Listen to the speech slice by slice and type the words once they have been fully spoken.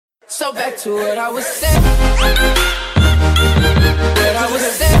So back to what I was saying.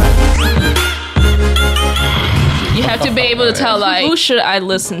 You have to be able to tell, like, who should I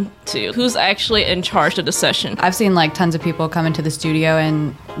listen to? Who's actually in charge of the session? I've seen, like, tons of people come into the studio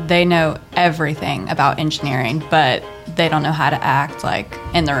and they know everything about engineering, but they don't know how to act, like,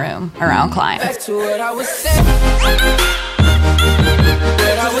 in the room around clients. Back to what I was saying.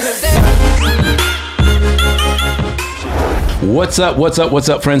 What's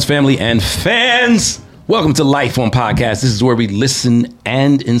up, friends, family, and fans? Welcome to Life on Podcast. This is where we listen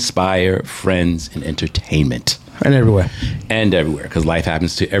and inspire friends in entertainment. And everywhere. And everywhere, because life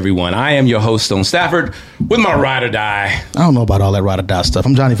happens to everyone. I am your host, Stone Stafford, with my ride or die. I don't know about all that ride or die stuff.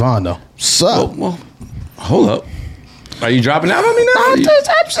 I'm Johnny Vaughn, though. So, Well, hold up. Are you dropping out on me now? I'm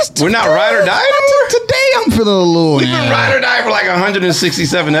just We're not ride or die anymore? Today I'm feeling a little... We've been ride or die for like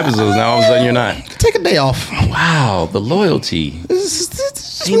 167 episodes. Now all of a sudden you're not. Take a day off. Wow, the loyalty. It's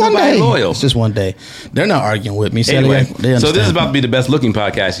just Ain't one nobody day. loyal. It's just one day. They're not arguing with me. So Anyway, they so this is understand. about to be the best looking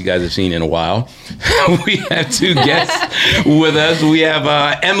podcast you guys have seen in a while. We have two guests with us. We have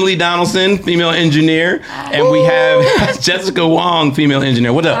Emily Donaldson, female engineer, and we have Jessica Wong, female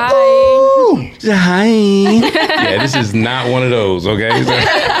engineer. What up? Hi. Yeah, this is not one of those, okay? So,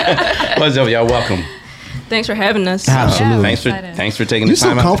 what's up, y'all? Welcome. Thanks for having us. Absolutely. Thanks for taking You're the so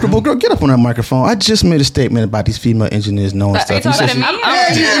time out. comfortable, girl. Get up on that microphone. I just made a statement about these female engineers knowing Are you stuff. talking to me?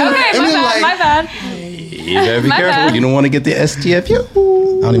 Okay, my bad. You better be My careful. bad. You don't want to get the STFU.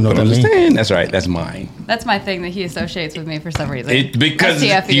 I don't even know what that means. That's right. That's mine. That's my thing that he associates with me for some reason. Because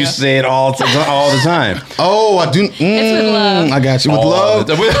STFU. you say it all the time. Oh, I do. It's with love. I got you. With love.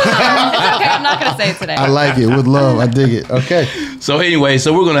 It's okay, I'm not going to say it today. I like it. With love. I dig it. Okay. So anyway,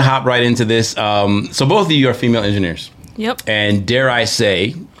 so we're going to hop right into this. So both of you are female engineers. Yep. And dare I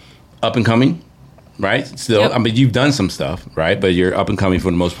say, up and coming, right? Still, Yep. I mean, you've done some stuff, right? But you're up and coming for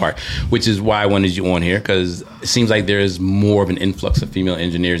the most part, which is why I wanted you on here, because it seems like there is more of an influx of female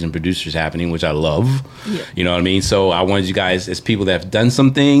engineers and producers happening, which I love. Yep. You know what I mean? So I wanted you guys, as people that have done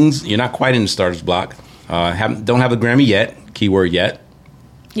some things, you're not quite in the starter's block, don't have a Grammy yet, keyword yet.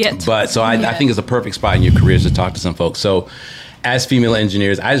 Yet. But so I think it's a perfect spot in your careers to talk to some folks. So as female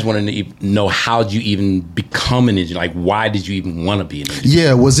engineers, I just wanted to know, how did you even become an engineer? Like, why did you even want to be an engineer?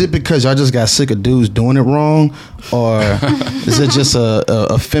 Yeah, was it because y'all just got sick of dudes doing it wrong? Or is it just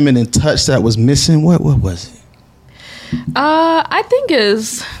a feminine touch that was missing? What was it? I think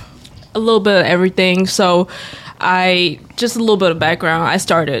it's a little bit of everything. So just a little bit of background. I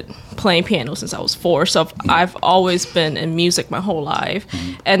started playing piano since I was 4, so I've always been in music my whole life.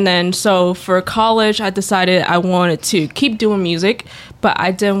 And then so for college, I decided I wanted to keep doing music, but I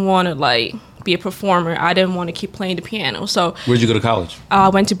didn't want to like be a performer. I didn't want to keep playing the piano. So Where'd you go to college? I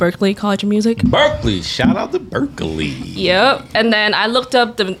went to Berklee College of Music. Berkeley. Shout out to Berkeley. Yep. And then I looked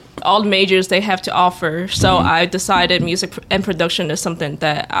up all the majors they have to offer. So I decided music and production is something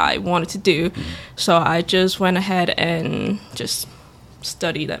that I wanted to do. So I just went ahead and just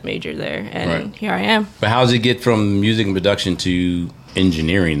studied that major there. And Right. here I am. But how does it get from music and production to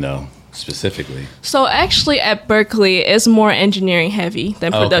engineering, though, specifically? So actually at Berklee, it's more engineering heavy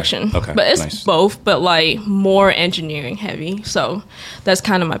than Oh, okay. production. Okay, But it's nice. both, but like more engineering heavy. So that's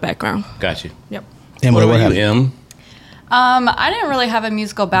kind of my background. Got you. Yep. Emily, What about happened? you, Em? I didn't really have a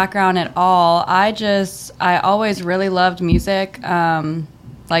musical background at all. I always really loved music.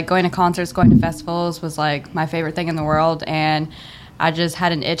 Like going to concerts, going to festivals was like my favorite thing in the world. And I just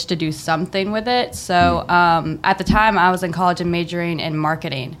had an itch to do something with it. So at the time, I was in college and majoring in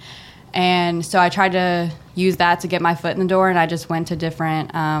marketing. And so I tried to use that to get my foot in the door. And I just went to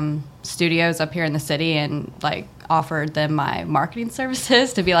different studios up here in the city and like offered them my marketing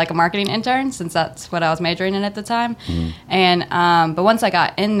services to be like a marketing intern, since that's what I was majoring in at the time. And but once I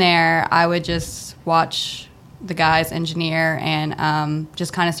got in there, I would just watch the guys engineer and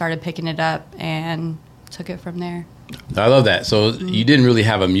just kind of started picking it up and took it from there. I love that. So you didn't really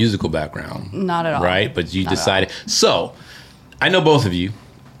have a musical background. Not at all. Right? But you Not at decided. So I know both of you.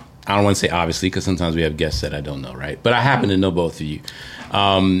 I don't want to say obviously, because sometimes we have guests that I don't know, right? But I happen to know both of you.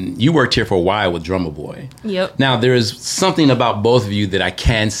 You worked here for a while with Drummer Boy. Yep. Now, there is something about both of you that I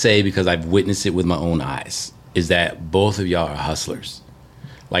can say because I've witnessed it with my own eyes, is that both of y'all are hustlers.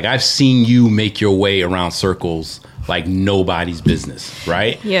 Like, I've seen you make your way around circles like nobody's business,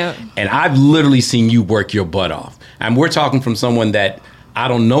 right? Yeah. And I've literally seen you work your butt off. And we're talking from someone that I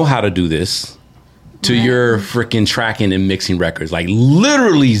don't know how to do this to your freaking tracking and mixing records, like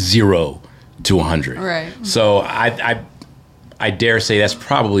literally 0 to 100. Right. So I dare say that's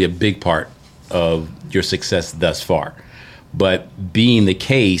probably a big part of your success thus far. But being the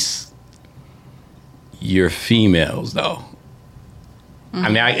case, you're females though. I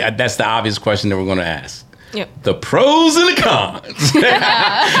mean, that's the obvious question that we're going to ask. Yep. The pros and the cons.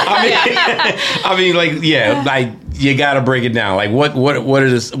 I mean, like, yeah, like you got to break it down. Like, what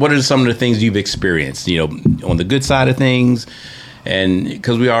are some of the things you've experienced? You know, on the good side of things, and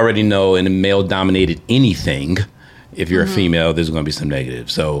because we already know in a male-dominated anything, if you're a female, there's going to be some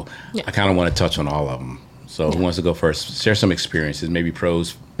negatives. So I kind of want to touch on all of them. So who wants to go first? Share some experiences, maybe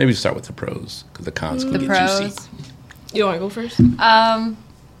pros. Maybe start with the pros because the cons can get juicy. You want to go first?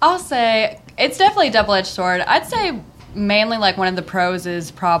 I'll say it's definitely a double-edged sword. I'd say mainly like one of the pros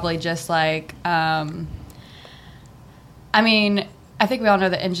is probably just like, I mean, I think we all know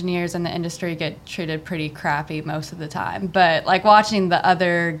that engineers in the industry get treated pretty crappy most of the time. But like watching the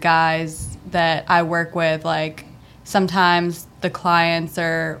other guys that I work with, like sometimes the clients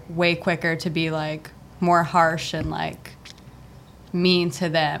are way quicker to be like more harsh and like mean to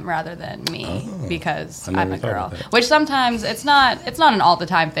them rather than me because I'm a girl. Which sometimes it's not an all the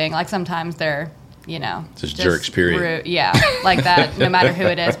time thing. Like sometimes they're, you know, just jerks, period. Rude. Yeah, like that. No matter who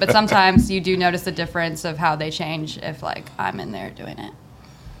it is, but sometimes you do notice the difference of how they change if like I'm in there doing it.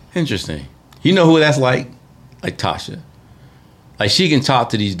 Interesting. You know who that's like? Like Tasha. Like she can talk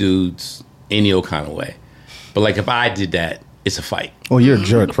to these dudes any old kind of way, but like if I did that, it's a fight. Well, you're a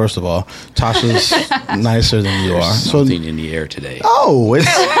jerk, first of all. Tasha's nicer than you are. Something in the air today. Oh, it's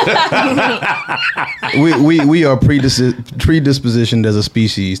we are predispositioned as a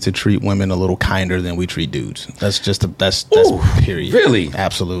species to treat women a little kinder than we treat dudes. That's just that's period. Really?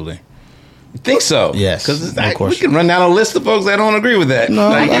 Absolutely. You think so? Yes. Because no we can run down a list of folks that don't agree with that.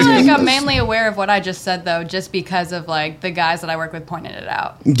 No, I feel like I'm mainly aware of what I just said though, just because of like the guys that I work with pointed it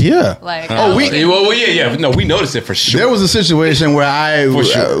out. Yeah. Like well, yeah. No, we noticed it for sure. There was a situation where I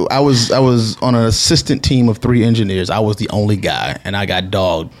was on an assistant team of 3 engineers. I was the only guy, and I got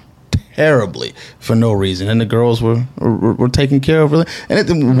dogged terribly for no reason, and the girls were taken care of.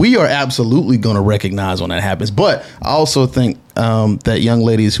 And we are absolutely going to recognize when that happens. But I also think that young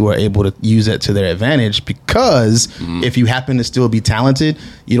ladies who are able to use that to their advantage, because if you happen to still be talented,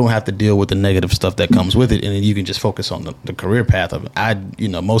 you don't have to deal with the negative stuff that comes with it, and then you can just focus on the career path of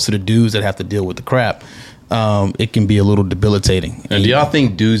it. Most of the dudes that have to deal with the crap, it can be a little debilitating. And do y'all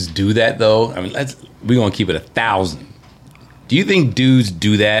think dudes do that though? I mean, we're gonna keep it 1,000. Do you think dudes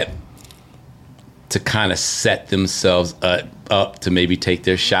do that to kind of set themselves up to maybe take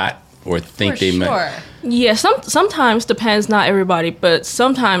their shot or think they might? Yeah, sometimes depends, not everybody, but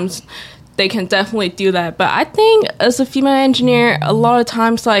sometimes they can definitely do that. But I think as a female engineer, a lot of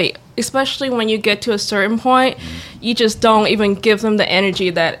times, like, especially when you get to a certain point, you just don't even give them the energy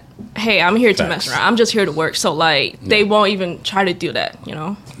that, hey, I'm here to mess around. I'm just here to work. So, like, they won't even try to do that, you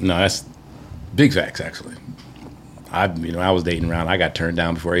know? No, that's big facts, actually. I was dating around. I got turned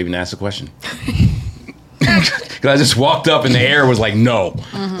down before I even asked a question. Because I just walked up and the air was like, no.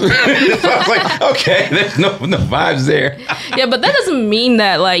 So I was like, okay, there's no vibes there. Yeah, but that doesn't mean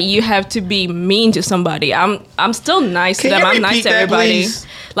that like you have to be mean to somebody. I'm still nice to them. I'm nice to everybody. Please?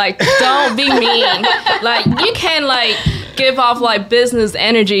 Like, don't be mean. Like, you can like give off like business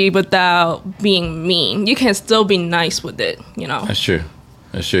energy without being mean. You can still be nice with it, you know. That's true.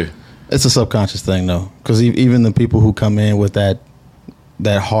 It's a subconscious thing, though, because even the people who come in with that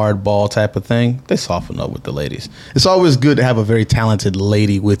hardball type of thing, they soften up with the ladies. It's always good to have a very talented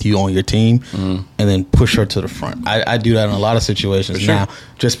lady with you on your team and then push her to the front. I do that in a lot of situations now,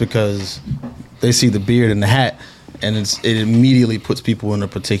 just because they see the beard and the hat, and it immediately puts people in a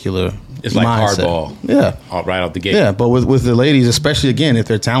particular It's like mindset. hardball. Yeah. Right out the gate. Yeah, but with the ladies, especially, again, if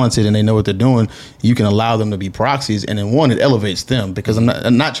they're talented and they know what they're doing, you can allow them to be proxies, and then it elevates them, because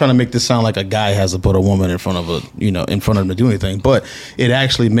I'm not trying to make this sound like a guy has to put a woman in front of them to do anything, but it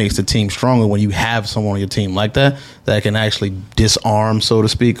actually makes the team stronger when you have someone on your team like that can actually disarm, so to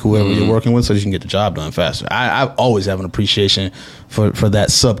speak, whoever you're working with, so you can get the job done faster. I always have an appreciation for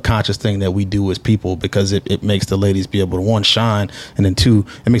that subconscious thing that we do as people, because it makes the ladies be able to, 1, shine, and then 2,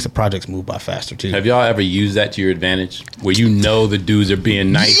 it makes the projects move by faster too. Have y'all ever used that to your advantage, where you know the dudes are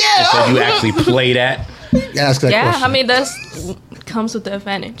being nice, and so you actually play that? Ask that question. I mean, that's comes with the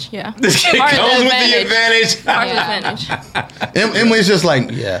advantage. Yeah, This kid Part of comes the with the advantage. advantage. Part of the advantage. Emily's just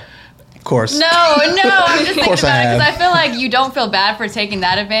like, yeah, of course. No, I'm just thinking course about I it because have. I feel like you don't feel bad for taking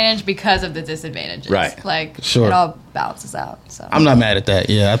that advantage because of the disadvantages. Right. Like, Sure. it all balances out. So I'm not mad at that.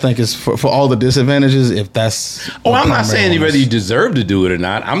 Yeah, I think it's for all the disadvantages, if that's... Oh, the I'm not primary saying one whether is- you deserve to do it or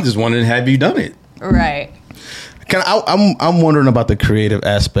not. I'm just wondering, have you done it? Right. I'm wondering about the creative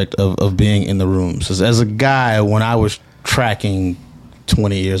aspect of being in the rooms. As a guy, when I was tracking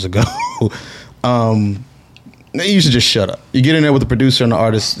 20 years ago, you used to just shut up. You get in there with the producer and the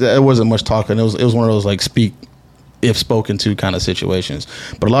artist. There wasn't much talking. It was one of those like speak if spoken to kind of situations.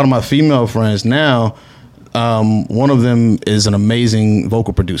 But a lot of my female friends now, one of them is an amazing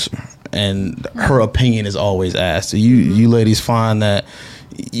vocal producer, and her opinion is always asked. You ladies find that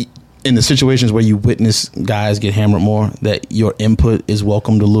in the situations where you witness guys get hammered more, that your input is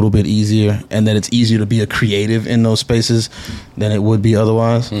welcomed a little bit easier, and that it's easier to be a creative in those spaces than it would be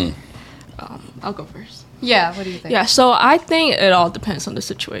otherwise? I'll go first. Yeah, what do you think? Yeah, so I think it all depends on the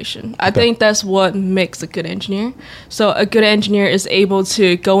situation. I think that's what makes a good engineer. So a good engineer is able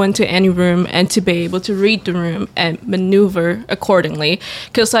to go into any room and to be able to read the room and maneuver accordingly.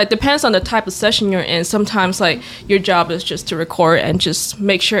 Because like depends on the type of session you're in. Sometimes like your job is just to record and just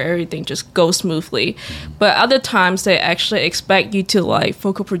make sure everything just goes smoothly. But other times they actually expect you to like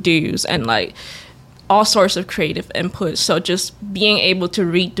vocal produce and like all sorts of creative input. So just being able to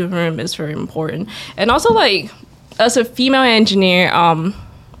read the room is very important. And also like as a female engineer,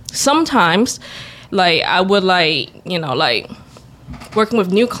 sometimes like I would like, you know, like working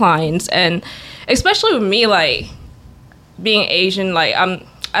with new clients, and especially with me, like being Asian, like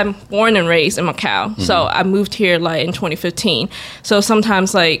I'm born and raised in Macau. So I moved here like in 2015. So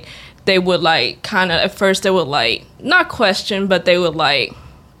sometimes like they would like kind of at first they would like not question, but they would like,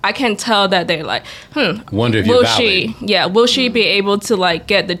 I can tell that they're like, wonder if you're valid. Will she be able to like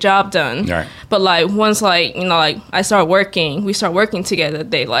get the job done? Right. But like once like, you know, like we start working together,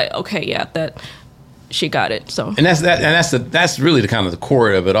 they like, okay, yeah, that she got it. So and that's really the kind of the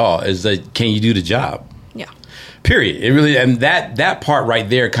core of it all is that can you do the job? Yeah. Period. It really, and that part right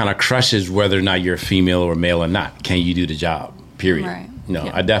there kind of crushes whether or not you're female or male or not. Can you do the job? Period. Right. No,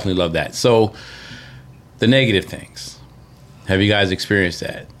 yeah. I definitely love that. So the negative things. Have you guys experienced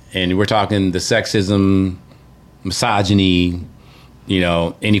that? And we're talking the sexism, misogyny, you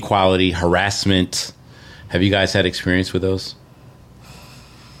know, inequality, harassment. Have you guys had experience with those?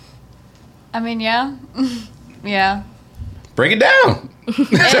 I mean, yeah. Yeah. Break it down.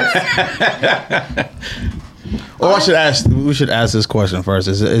 Well, we should ask this question first.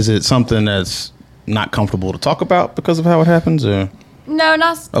 Is it something that's not comfortable to talk about because of how it happens, or? No,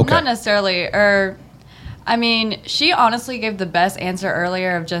 not necessarily. Or, I mean, she honestly gave the best answer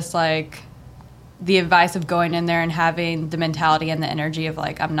earlier of just like the advice of going in there and having the mentality and the energy of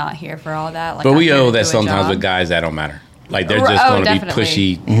like, I'm not here for all that. Like, but I'm we here know to that do a sometimes job. with guys that don't matter. Like they're just going to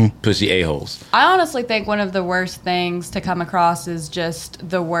be pushy a-holes. I honestly think one of the worst things to come across is just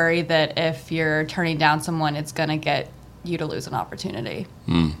the worry that if you're turning down someone, it's going to get you to lose an opportunity.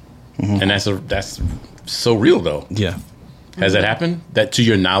 And that's so real though. Yeah. Has that happened? That to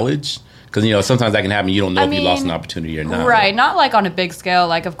your knowledge? Because, you know, sometimes that can happen. You don't know if you lost an opportunity or not. Right. Not like on a big scale.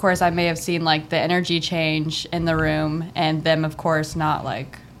 Like, of course, I may have seen, like, the energy change in the room and them, of course, not,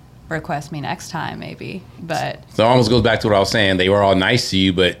 like, request me next time, maybe. But so it almost goes back to what I was saying. They were all nice to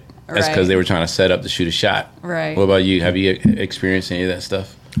you, but that's because Right. they were trying to set up to shoot a shot. Right. What about you? Have you experienced any of that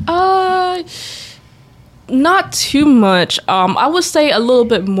stuff? Not too much. I would say a little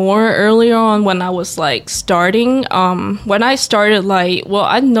bit more earlier on when I was like starting. When I started,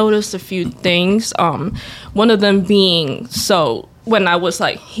 I noticed a few things. One of them being when I was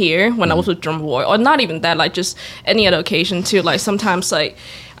like here, when I was with Drum Boy, or not even that, like just any other occasion too. Like sometimes like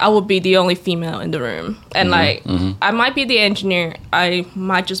I would be the only female in the room, and I might be the engineer, I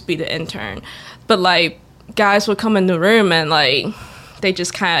might just be the intern, but like guys would come in the room and like they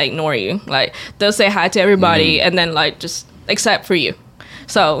just kind of ignore you. Like they'll say hi to everybody and then like just except for you.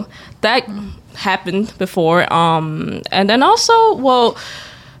 So that happened before. And then also,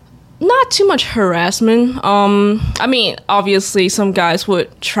 not too much harassment. I mean, obviously some guys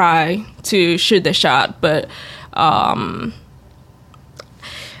would try to shoot the shot, but I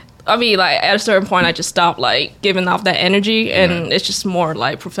mean, like at a certain point, I just stopped like giving off that energy, and it's just more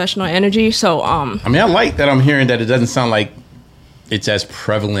like professional energy. So, I mean, I like that I'm hearing that it doesn't sound like it's as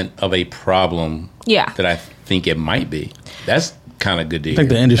prevalent of a problem that I think it might be. That's kind of good to hear. I think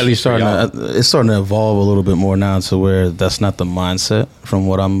the industry starting to evolve a little bit more now to where that's not the mindset from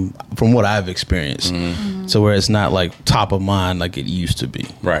what I've experienced. So where it's not like top of mind like it used to be.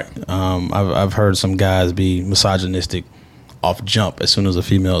 Right. I've heard some guys be misogynistic off jump as soon as a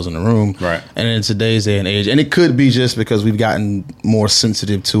female is in the room. Right. And in today's day and age, and it could be just because we've gotten more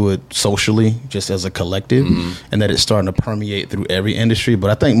sensitive to it socially, just as a collective, and that it's starting to permeate through every industry.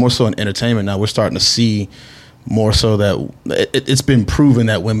 But I think more so in entertainment now, we're starting to see more so that it's been proven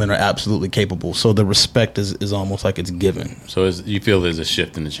that women are absolutely capable. So the respect is almost like it's given. So you feel there's a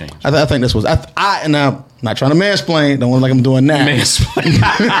shift in the change? I think this was, and I'm not trying to mansplain. Don't want like I'm doing that. Mansplain.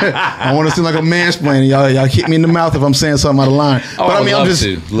 I want to seem like a mansplainer. Y'all hit me in the mouth if I'm saying something out of line. Oh, but I mean, I'm just,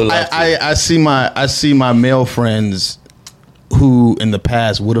 I see my male friends who in the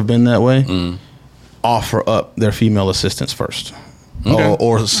past would have been that way. offer up their female assistants first. Okay.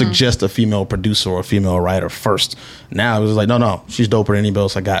 Or suggest a female producer or a female writer first. Now it was like, no, she's doper than anybody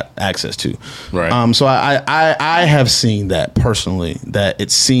else I got access to. Right. So I have seen that personally, that it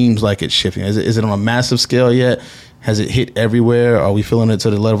seems like it's shifting. Is it on a massive scale yet? Has it hit everywhere? Are we feeling it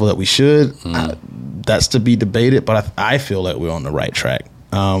to the level that we should? That's to be debated, but I feel like we're on the right track.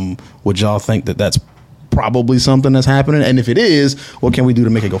 Would y'all think that that's probably something that's happening? And if it is, what can we do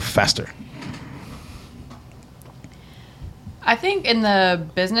to make it go faster? I think in the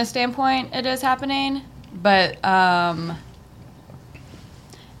business standpoint, it is happening, but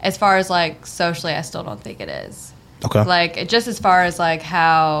as far as like socially, I still don't think it is. Okay. Like just as far as like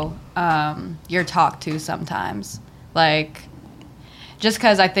how you're talked to sometimes, like just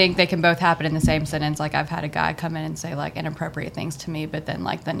because I think they can both happen in the same sentence. Like I've had a guy come in and say like inappropriate things to me, but then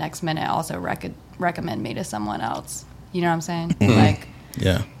like the next minute also recommend me to someone else. You know what I'm saying? Like,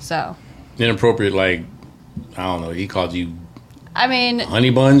 Yeah. so Inappropriate, like, I don't know, he called you I mean, honey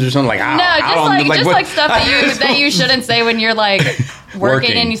buns or something? Like, just stuff that you shouldn't say when you're like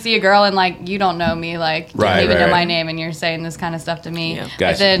working and you see a girl and like you don't know me, like you don't even know my name, and you're saying this kind of stuff to me. Yeah. But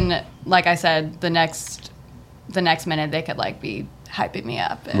Gotcha. then, like I said, the next minute they could like be hyping me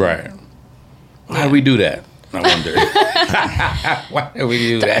up. And, Right. Why do we do that? I wonder. Why do we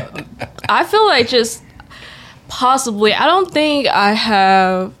do that? I feel like just possibly, I don't think I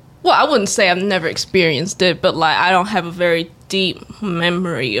have, well, I wouldn't say I've never experienced it, but like I don't have a very deep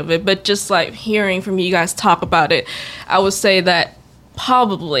memory of it. But just like hearing from you guys talk about it, I would say that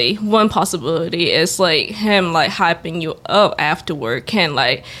probably one possibility is like him like hyping you up afterward can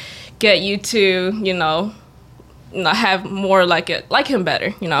like get you to, you know, have more like him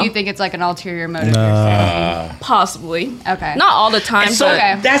better, you know. You think it's like an ulterior motive? Possibly. Okay. Not all the time, So but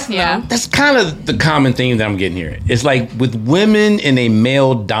Okay. that's kind of the common theme that I'm getting here. It's like with women in a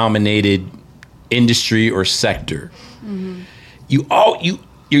male-dominated industry or sector,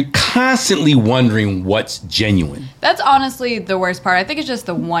 you're constantly wondering what's genuine. That's honestly the worst part. I think it's just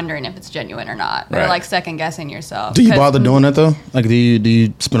the wondering if it's genuine or not, or Right. like second guessing yourself. Do you 'Cause bother doing that though? Like, do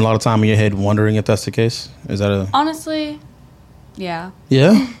you spend a lot of time in your head wondering if that's the case? Is that a Honestly, yeah.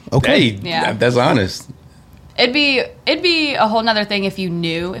 yeah? Okay. Hey, Yeah. that's honest. It'd be a whole nother thing if you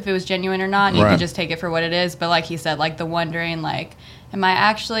knew if it was genuine or not, and you Right. could just take it for what it is. But like he said, like the wondering, like, am I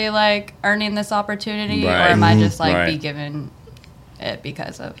actually like earning this opportunity, Right. or am I just like Right. be given it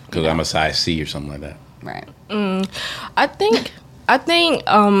because of Because I'm a size C or something like that. right? I think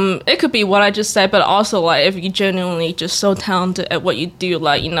it could be what I just said, but also like if you genuinely just so talented at what you do,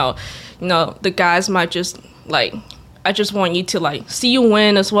 like you know, the guys might just like, I just want you to like see you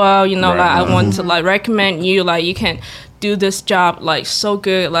win as well, you know, Right. like I want to like recommend you, like you can do this job like so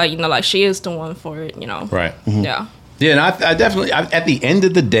good, like you know, like she is the one for it, you know. Right. Yeah. Yeah, and I definitely, at the end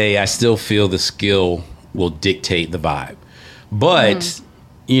of the day, I still feel the skill will dictate the vibe. But,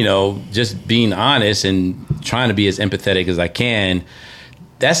 you know, just being honest and trying to be as empathetic as I can,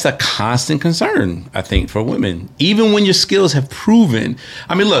 that's a constant concern, I think, for women. Even when your skills have proven.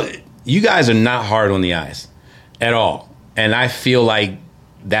 I mean, look, you guys are not hard on the eyes at all. And I feel like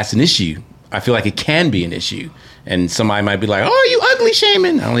that's an issue. I feel like it can be an issue. And somebody might be like, "Oh, you ugly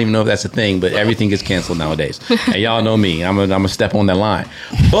shaming." I don't even know if that's a thing, but everything gets canceled nowadays. And y'all know me. I'm a step on that line.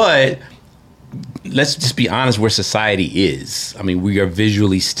 But let's just be honest where society is. I mean, we are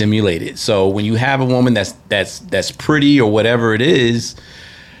visually stimulated. So when you have a woman that's pretty or whatever it is,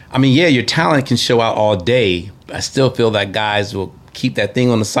 I mean, yeah, your talent can show out all day. But I still feel that guys will keep that thing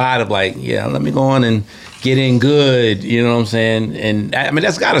on the side of like, yeah, let me go on and get in good. You know what I'm saying? And I mean,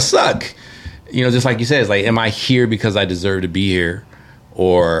 that's gotta suck. You know, just like you said, it's like, am I here because I deserve to be here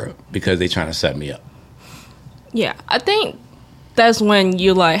or because they trying to set me up? Yeah, I think that's when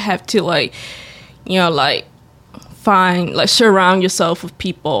you like have to like, you know, like find like surround yourself with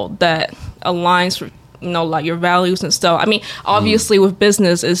people that aligns with, you know, like your values and stuff. I mean, obviously with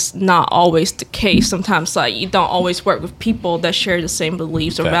business it's not always the case. Sometimes like you don't always work with people that share the same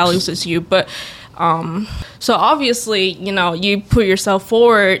beliefs or Facts. values as you. But so obviously, you know, you put yourself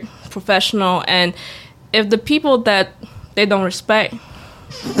forward, professional, and if the people that they don't respect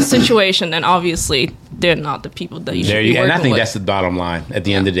the situation, then obviously they're not the people that you should be working And I think with. that's the bottom line at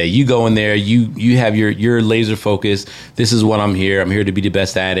the end of the day. You go in there, you have your laser focus. This is what I'm here to be the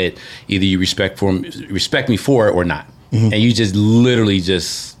best at it. Either you respect me for it or not. And you just literally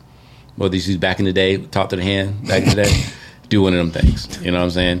just, well, these is back in the day, talk to the hand back in the day, do one of them things. You know what I'm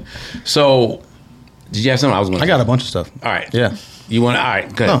saying? So did you have something I was going to I got a bunch of stuff. All right. Yeah. You want to? All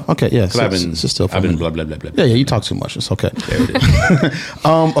right. Good. Oh, okay. Yeah. Because I've been still blah blah blah blah. Yeah, you talk too much. It's okay. There it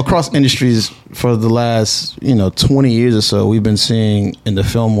is. Across industries for the last 20 years or so, we've been seeing in the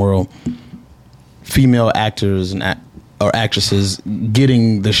film world female actors or actresses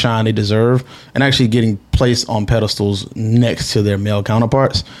getting the shine they deserve and actually getting placed on pedestals next to their male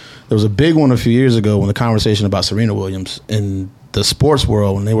counterparts. There was a big one a few years ago when the conversation about Serena Williams in the sports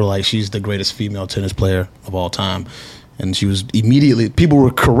world, when they were like, she's the greatest female tennis player of all time. And she was immediately, people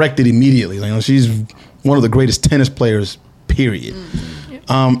were corrected immediately. Like, she's one of the greatest tennis players, period.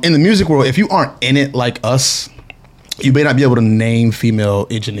 In the music world, if you aren't in it like us, you may not be able to name female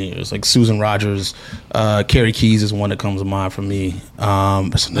engineers like Susan Rogers. Carrie Keys is one that comes to mind for me.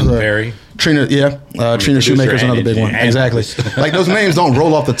 Perry. Trina Shoemaker is another big one. Exactly. Like, those names don't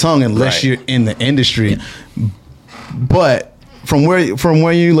roll off the tongue unless you're in the industry. But from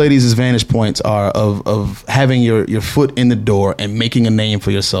where you ladies' vantage points are of having your foot in the door and making a name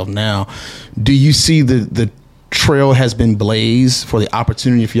for yourself now, do you see the trail has been blazed for the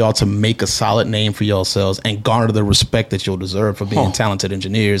opportunity for y'all to make a solid name for yourselves and garner the respect that you'll deserve for being talented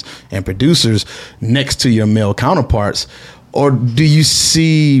engineers and producers next to your male counterparts? Or do you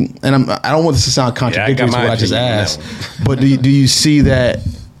see, and I don't want this to sound contradictory to what I just asked, but do you see that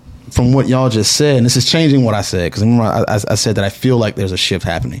from what y'all just said, and this is changing what I said, because remember I said that I feel like there's a shift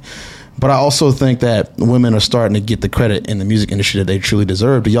happening. But I also think that women are starting to get the credit in the music industry that they truly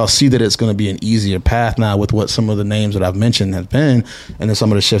deserve. Do y'all see that it's going to be an easier path now with what some of the names that I've mentioned have been and then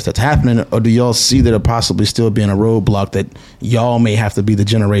some of the shifts that's happening? Or do y'all see that it possibly still being a roadblock that y'all may have to be the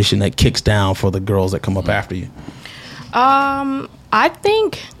generation that kicks down for the girls that come up after you? I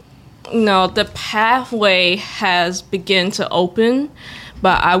think, the pathway has begun to open.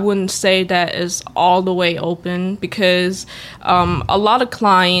 But I wouldn't say that is all the way open because a lot of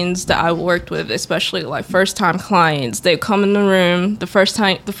clients that I worked with, especially like first-time clients, they come in the room. The first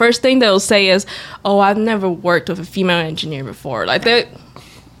thing they'll say is, "Oh, I've never worked with a female engineer before." Like they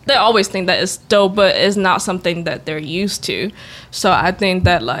always think that it's dope, but it's not something that they're used to. So I think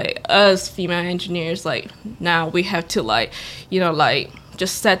that like us female engineers, like now we have to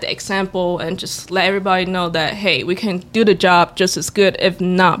just set the example and just let everybody know that, hey, we can do the job just as good, if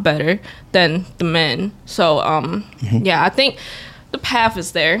not better, than the men. So, I think the path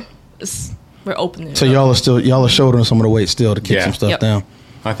is there. We're opening. So y'all are shouldering some of the weight still to kick some stuff down.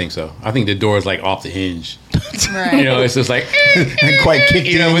 I think so. I think the door is like off the hinge. Right. It's just like not quite kicked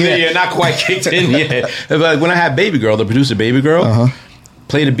in yet. Not quite kicked in yet. But when I had Baby Girl, the producer Baby Girl,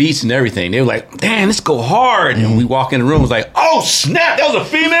 play the beats and everything. They were like, "Damn, let's go hard." And we walk in the room, it was like, "Oh snap, that was a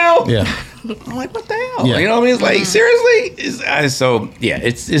female." Yeah. I'm like, "What the hell?" Yeah. You know what I mean? It's like, seriously?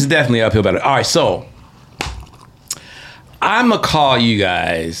 It's definitely uphill battle. All right, so I'm gonna call you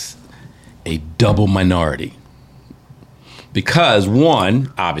guys a double minority because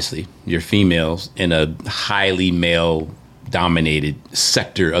one, obviously, you're females in a highly male dominated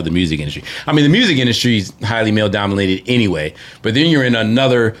sector of the music industry. I mean, the music industry is highly male dominated anyway, but then you're in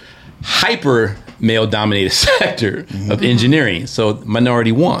another hyper male dominated sector of engineering. So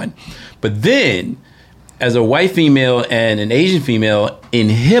minority one. But then as a white female and an Asian female in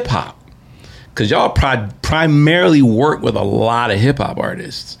hip hop, because y'all primarily work with a lot of hip hop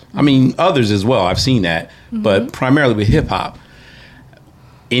artists. I mean, others as well. I've seen that, but primarily with hip hop.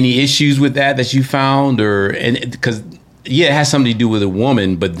 Any issues with that you found, because it has something to do with a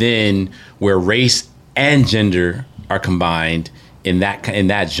woman, but then where race and gender are combined in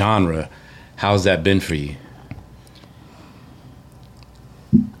that genre, how's that been for you?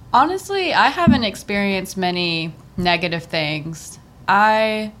 Honestly, I haven't experienced many negative things.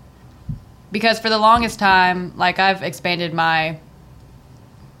 Because for the longest time, like I've expanded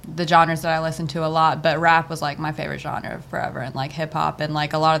the genres that I listen to a lot, but rap was like my favorite genre forever, and like hip hop, and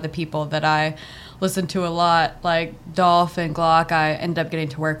like a lot of the people that I listen to a lot, like Dolph and Glock, I ended up getting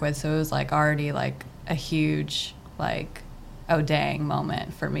to work with, so it was like already like a huge like oh dang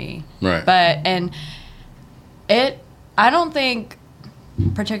moment for me. Right. But I don't think,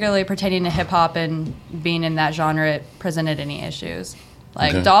 particularly pertaining to hip hop and being in that genre, it presented any issues.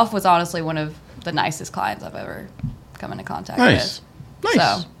 Like Dolph was honestly one of the nicest clients I've ever come into contact with. Nice.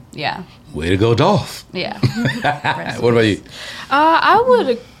 So, yeah. Way to go, Dolph. Yeah. What about you? I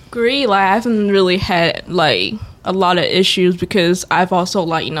would agree. Like, I haven't really had like a lot of issues because I've also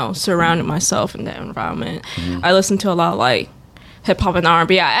surrounded myself in that environment. I listen to a lot of like hip hop and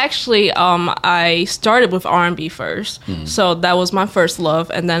R&B. I actually I started with R&B first, so that was my first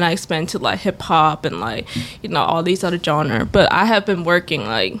love, and then I expanded to like hip hop and like all these other genres. But I have been working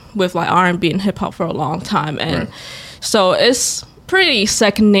like with like R&B and hip hop for a long time, and so it's pretty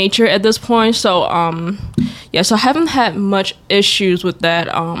second nature at this point. So so I haven't had much issues with that.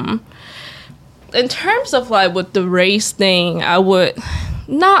 In terms of like with the race thing, I would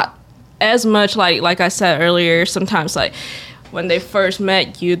not as much like I said earlier. Sometimes like when they first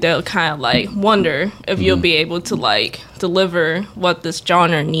met you, they'll kind of like wonder if you'll be able to like deliver what this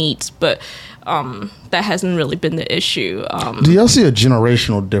genre needs. But that hasn't really been the issue. Do y'all see a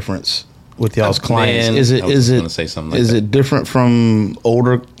generational difference with y'all's clients? Man, Is gonna say something like that. it different from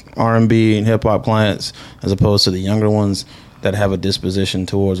older R&B and hip hop clients as opposed to the younger ones that have a disposition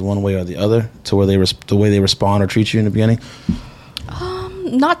towards one way or the other, to where the way they respond or treat you in the beginning?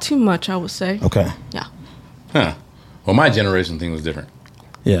 Not too much, I would say. Okay. Yeah. Huh. Well, my generation thing was different.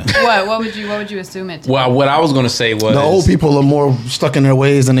 Yeah. What would you assume it to be? Well, what I was going to say was The old people are more stuck in their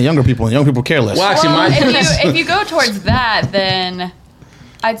ways than the younger people, and young people care less. Well, actually, Well, if you go towards that, then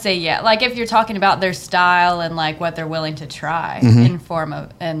I'd say yeah. Like if you're talking about their style and like what they're willing to try in form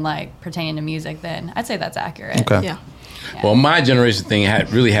of and like pertaining to music, then I'd say that's accurate. Okay. Yeah. Well, my generation thing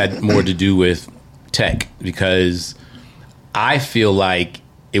really had more to do with tech, because I feel like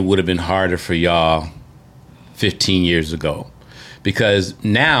it would have been harder for y'all 15 years ago, because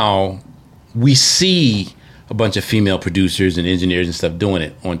now we see a bunch of female producers and engineers and stuff doing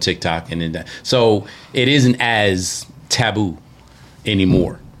it on TikTok and in that. So it isn't as taboo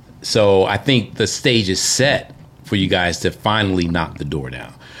anymore. So I think the stage is set for you guys to finally knock the door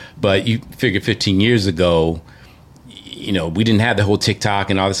down. But you figure 15 years ago, you know, we didn't have the whole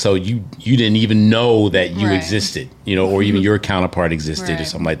TikTok and all this, so you didn't even know that you Right. existed, you know, or even your counterpart existed or Right.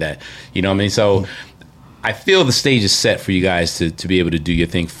 something like that. You know what I mean? So I feel the stage is set for you guys to be able to do your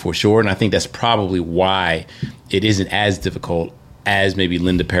thing for sure. And I think that's probably why it isn't as difficult as maybe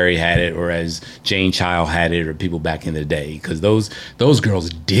Linda Perry had it, or as Jane Child had it, or people back in the day. Because those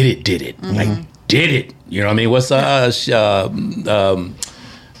girls did it. Like, did it. You know what I mean? What's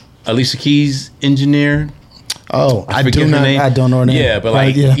Alicia Keys' engineer? Oh, I forget her name. I don't know her name. Yeah, but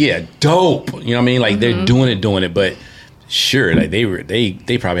Right, like, yeah, dope. You know what I mean? Like, they're doing it. But sure, like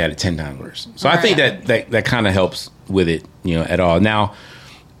they probably had it 10 times worse. So I think that kind of helps with it, you know, at all. Now,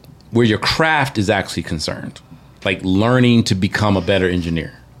 where your craft is actually concerned, like learning to become a better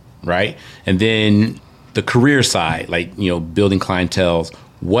engineer, right? And then the career side, like, you know, building clienteles.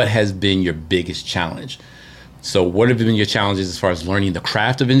 What has been your biggest challenge? So what have been your challenges as far as learning the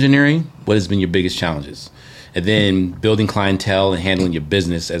craft of engineering? What has been your biggest challenges? And then building clientele and handling your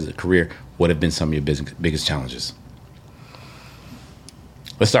business as a career, what have been some of your biggest challenges?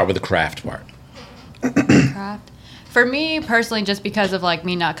 Let's start with the craft part. Craft. For me personally, just because of like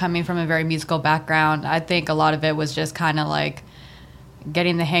me not coming from a very musical background, I think a lot of it was just kind of like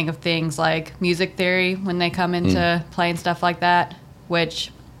getting the hang of things like music theory when they come into play and stuff like that,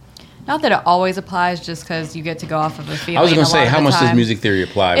 which not that it always applies, just because you get to go off of a feeling. I was going to a lot say, of how the much does time. music theory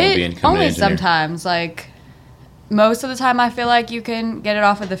apply when being an Only engineer? sometimes. Like most of the time I feel like you can get it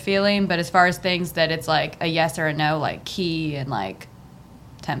off of the feeling, but as far as things that it's like a yes or a no, like key and like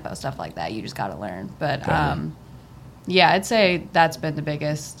tempo, stuff like that, you just got to learn. But yeah, I'd say that's been the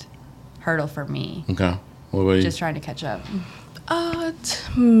biggest hurdle for me, Okay. What about you? just trying to catch up.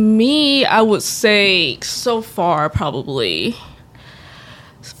 To me, I would say so far probably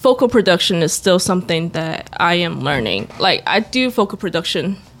vocal production is still something that I am learning. Like I do vocal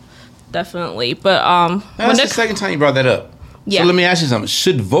production, definitely, but That's the second time you brought that up. Yeah. So let me ask you something.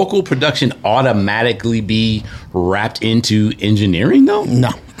 Should vocal production automatically be wrapped into engineering, though? No.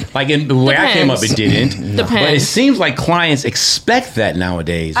 Like in the way I came up, it Depends. didn't. Depends. But it seems like clients expect that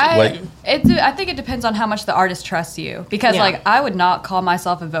nowadays. I think it depends on how much the artist trusts you, because Yeah. like I would not call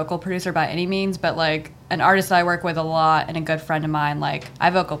myself a vocal producer by any means, but like an artist I work with a lot and a good friend of mine, like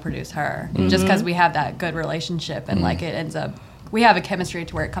I vocal produce her just because we have that good relationship and like it ends up we have a chemistry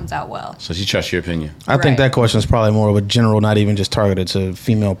to where it comes out well. So she trusts your opinion. I think Right. that question is probably more of a general, not even just targeted to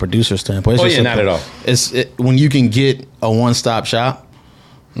female producer standpoint. It's Oh, just yeah, not at all. When you can get a one-stop shop,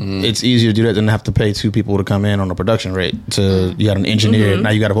 it's easier to do that than have to pay two people to come in on a production rate. You got an engineer,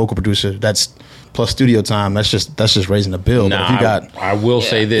 now you got a vocal producer. That's plus studio time. That's just raising the bill. But if you got I will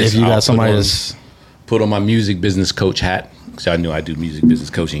say this. if you I'll got somebody put on, that's put on my music business coach hat, because I know I do music business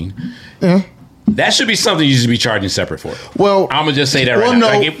coaching. yeah. That should be something you should be charging separate for. Well, I'm gonna just say that right well,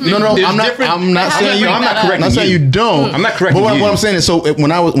 now. no, Like, no, there's I'm not. different- I'm not saying you. I'm not I'm correcting not saying you don't. I'm not correcting But you. what I'm saying is, so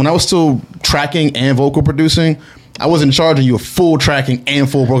when I was still tracking and vocal producing, I wasn't charging you a full tracking and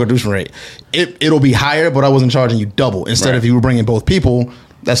full vocal producing rate. It'll be higher, but I wasn't charging you double. Instead, Right. if you were bringing both people,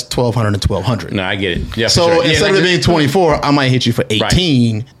 that's $1,200 and $1,200. No, I get it. Yeah. for So sure. Yeah, instead like of it being 24, I might hit you for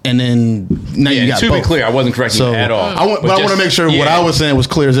 18, and then now you got to both. be clear, I wasn't correcting you at all. I want just- to make sure what yeah. I was saying was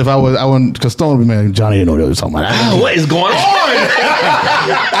clear. As if I wouldn't, because Stone would be mad. Johnny didn't know what he was talking about. What is going on?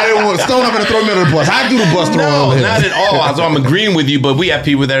 I didn't want Stone. I'm going to throw me under the bus. I do the bus throwing. No, not at all. So I'm agreeing with you, but we have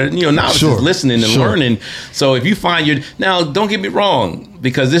people that are, novices listening and learning. So if you find now, don't get me wrong,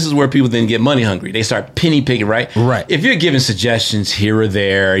 because this is where people then get money hungry. They start penny picking, right? Right. If you're giving suggestions here or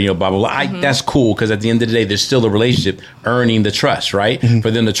there, blah, blah, blah, that's cool, because at the end of the day, there's still a relationship earning the trust, right? For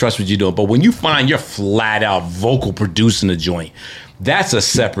them to trust what you're doing. But when you find you're flat out vocal producing a joint, that's a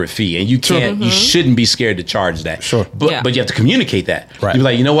separate fee, and you can't, you shouldn't be scared to charge that. Sure. But you have to communicate that. Right. You're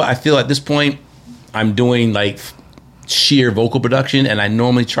like, you know what? I feel at this point, I'm doing like sheer vocal production, and I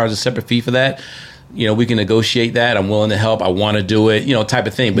normally charge a separate fee for that. We can negotiate that. I'm willing to help. I want to do it, type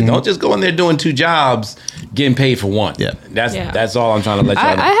of thing. But don't just go in there doing 2 jobs, getting paid for 1. Yeah. That's all I'm trying to let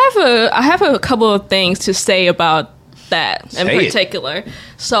y'all know. I have a couple of things to say about that in particular.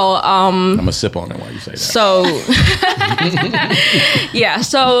 So I'm gonna sip on it while you say that. So yeah,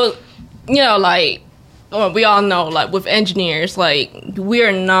 so we all know, like, with engineers, like,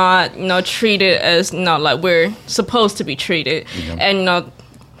 we're not treated as like we're supposed to be treated. And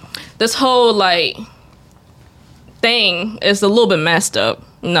this whole like thing is a little bit messed up,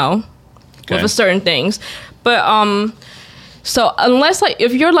 with certain things. But so unless, like,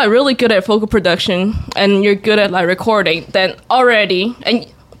 if you're like really good at vocal production and you're good at like recording, then already,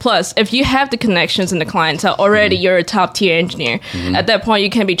 and plus if you have the connections and the clientele already, you're a top tier engineer. At that point,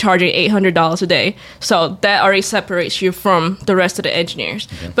 you can be charging $800 a day. So that already separates you from the rest of the engineers.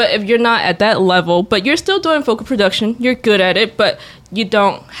 But if you're not at that level, but you're still doing vocal production, you're good at it, but you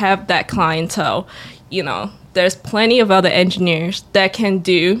don't have that clientele, there's plenty of other engineers that can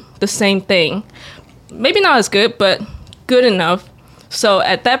do the same thing. Maybe not as good, but good enough. So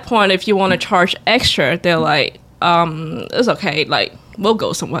at that point, if you want to charge extra, they're like, it's okay, like, we'll go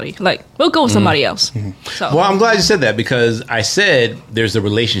with somebody else. So, well, I'm glad you said that, because I said there's a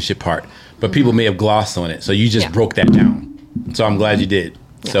relationship part, but people may have glossed on it. So you just broke that down. So I'm glad you did.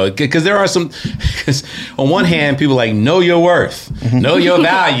 Yeah. So, because there are because on one hand, people like, know your worth, know your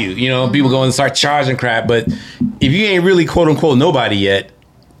value. People go and start charging crap. But if you ain't really quote unquote nobody yet,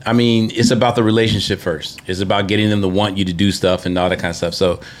 I mean, it's about the relationship first. It's about getting them to want you to do stuff and all that kind of stuff.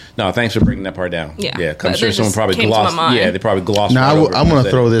 So, no, thanks for breaking that part down. Yeah. I'm sure someone probably glossed. Yeah, they probably glossed. Now, I'm going to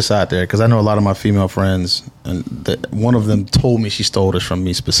throw this out there, because I know a lot of my female friends, and one of them told me she stole this from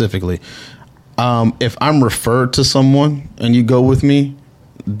me specifically. If I'm referred to someone and you go with me,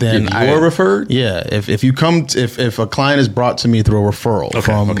 then you're referred? Yeah. If you come, if a client is brought to me through a referral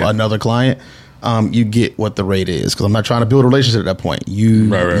from another client, you get what the rate is, because I'm not trying to build a relationship at that point. You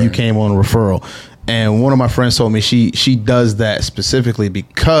came on a referral, and one of my friends told me she does that specifically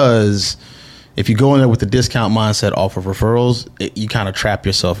because if you go in there with the discount mindset off of referrals, you kind of trap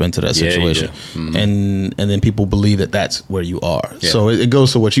yourself into that situation, and then people believe that that's where you are. Yeah. So it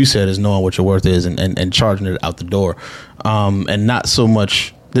goes to what you said, is knowing what your worth is and charging it out the door, and not so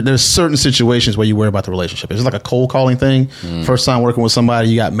much. There's certain situations where you worry about the relationship. It's like a cold calling thing. First time working with somebody,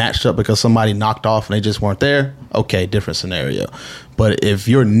 you got matched up because somebody knocked off and they just weren't there. Okay, different scenario. But if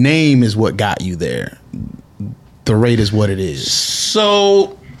your name is what got you there, the rate is what it is.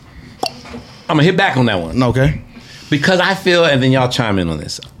 So I'm gonna hit back on that one. Okay. Because I feel, and then y'all chime in on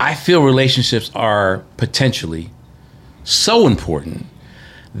this, I feel relationships are potentially so important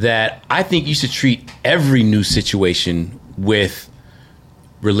that I think you should treat every new situation with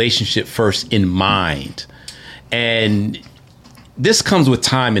relationship first in mind. And this comes with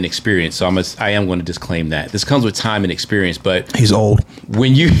time and experience. So I am going to disclaim that this comes with time and experience. But he's old.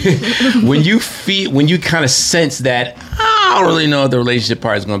 When you kind of sense that I don't really know if the relationship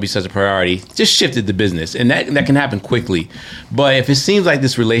part is going to be such a priority, just shift it to business, and that can happen quickly. But if it seems like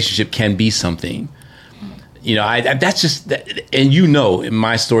this relationship can be something, that's just that. And in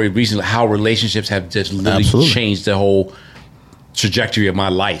my story recently, how relationships have just literally changed the whole trajectory of my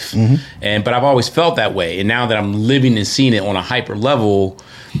life. But I've always felt that way, and now that I'm living and seeing it on a hyper level,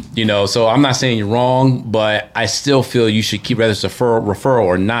 so I'm not saying you're wrong, but I still feel you should keep, whether it's a referral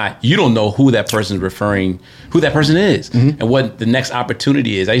or not, you don't know who that person is referring, who that person is, and what the next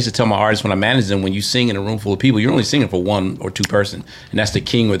opportunity is. I used to tell my artists when I managed them, when you sing in a room full of people, you're only singing for one or two person, and that's the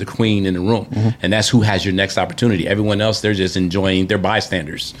king or the queen in the room, and that's who has your next opportunity. Everyone else, they're just enjoying, they're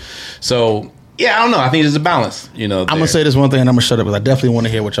bystanders. So yeah, I don't know. I think there's a balance. I'm gonna say this one thing, and I'm gonna shut up, because I definitely want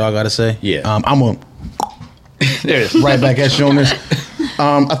to hear what y'all got to say. Yeah, I'm gonna there it is. Right back at you on this.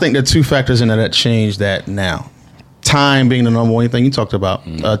 I think there are two factors in there that change that now. Time being the number one thing you talked about.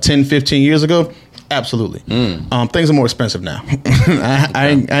 10, 15 years ago, absolutely. Things are more expensive now.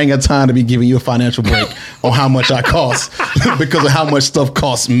 I ain't got time to be giving you a financial break on how much I cost because of how much stuff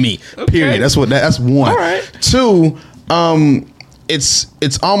costs me. Period. That's one. All right. Two.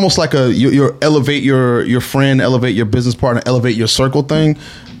 it's almost like you elevate your friend, elevate your business partner, elevate your circle thing.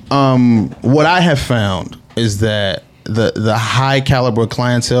 What I have found is that the high caliber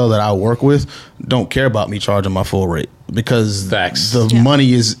clientele that I work with don't care about me charging my full rate because the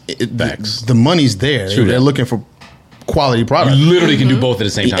money is the money's there. They're looking for quality product. You literally can do both at the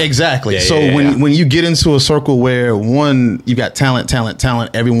same time. Exactly. When you get into a circle where one, you got talent,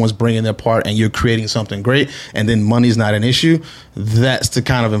 everyone's bringing their part and you're creating something great, and then money's not an issue, that's the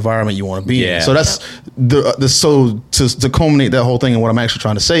kind of environment you want to be in. So that's to culminate that whole thing, and what I'm actually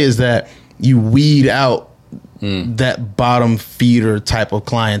trying to say is that you weed out that bottom feeder type of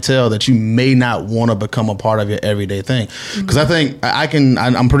clientele that you may not want to become a part of your everyday thing. Because I think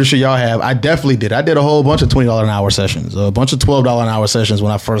I'm pretty sure y'all have. I definitely did. I did a whole bunch of $20 an hour sessions, a bunch of $12 an hour sessions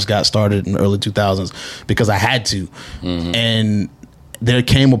when I first got started in the early 2000s because I had to. And there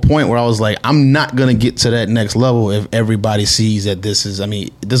came a point where I was like, I'm not going to get to that next level if everybody sees that this is,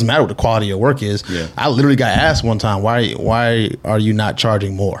 it doesn't matter what the quality of your work is. Yeah. I literally got asked one time, why are you not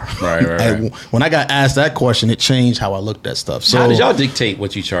charging more? Right. When I got asked that question, it changed how I looked at stuff. So how did y'all dictate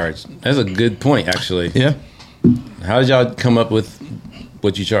what you charge? That's a good point, actually. Yeah. How did y'all come up with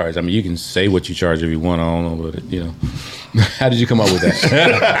what you charge? You can say what you charge if you want. I don't know, but how did you come up with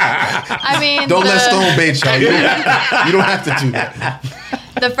that? Don't let Stone bait y'all. You don't have to do that.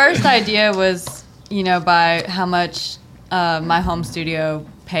 The first idea was, by how much my home studio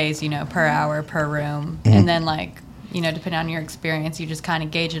pays, per hour, per room. And then, depending on your experience, you just kind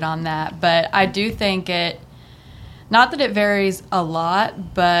of gauge it on that. But I do think not that it varies a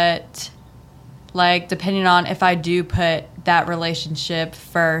lot, but, depending on if I do put that relationship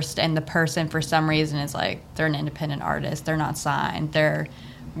first and the person for some reason is they're an independent artist, they're not signed, they're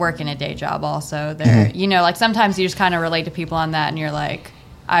working a day job also, they're sometimes you just kind of relate to people on that and you're like,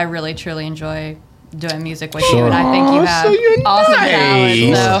 I really truly enjoy doing music with you and I think you have awesome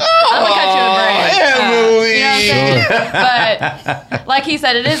talent, so I'm gonna cut you a break. You know what I'm saying? But like he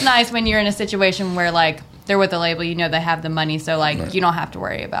said, it is nice when you're in a situation where they're with a label, they have the money, so you don't have to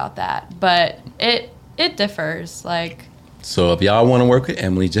worry about that, but it differs. So if y'all want to work with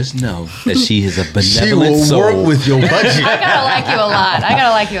Emily, just know that she is a benevolent soul. She will work with your budget. I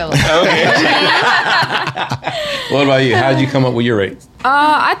gotta like you a lot. Okay. What about you? How did you come up with your rates?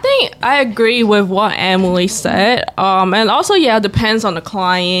 I think I agree with what Emily said. And also, it depends on the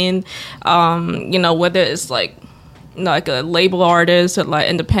client. Whether it's like a label artist or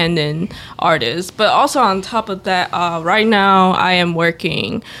independent artist. But also on top of that, right now I am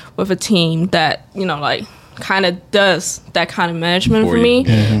working with a team that kind of does that kind of management for me.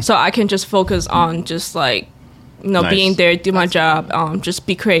 Mm-hmm. So I can just focus on just nice. Being there, do my job, just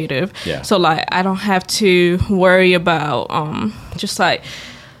be creative. Yeah. So I don't have to worry about just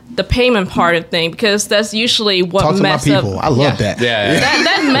the payment part of thing, because that's usually what mess up. I love that. Yeah.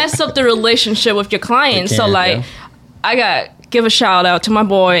 That mess up the relationship with your client. So I got give a shout out to my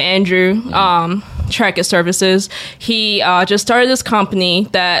boy Andrew, Trackit Services. He just started this company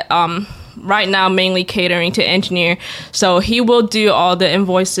that right now mainly catering to engineer, so he will do all the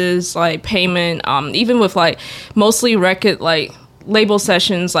invoices, payment, even with mostly record label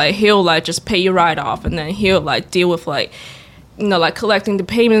sessions. He'll just pay you right off, and then he'll deal with collecting the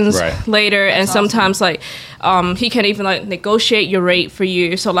payments later. And that's sometimes he can even negotiate your rate for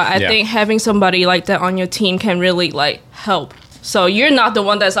you. So I think having somebody like that on your team can really help. So you're not the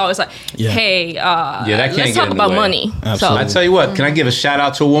one that's always hey, let's talk about money. Absolutely. So I tell you what, can I give a shout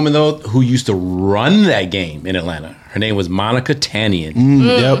out to a woman though who used to run that game in Atlanta? Her name was Monica Tanian.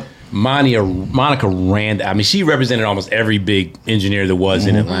 Yep. Monica ran. She represented almost every big engineer there was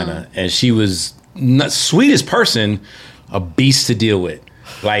in Atlanta, and she was the sweetest person, a beast to deal with.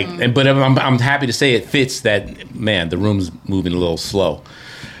 But I'm happy to say it fits that. Man, the room's moving a little slow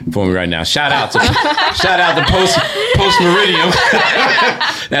for me right now. Shout out to Post Meridium.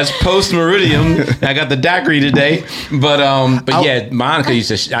 That's Post Meridium. I got the daiquiri today, but Monica used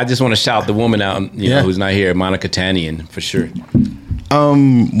to. I just want to shout the woman out, who's not here, Monica Tanian, for sure.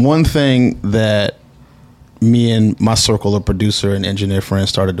 One thing that me and my circle of producer and engineer friends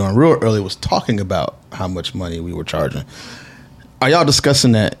started doing real early was talking about how much money we were charging. Are y'all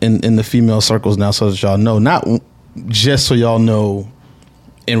discussing that in the female circles now, so that y'all know, not just so y'all know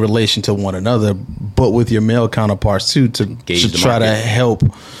in relation to one another, but with your male counterparts too, to try to help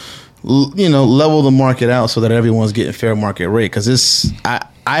level the market out so that everyone's getting fair market rate? Because I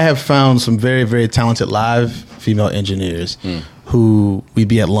have found some very, very talented live female engineers who we'd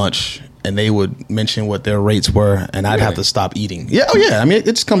be at lunch and they would mention what their rates were, and I'd have to stop eating. Yeah, oh yeah. It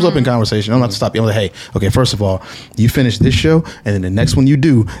just comes up in conversation. I don't have to stop. I'm like, hey, okay, first of all, you finish this show, and then the next one you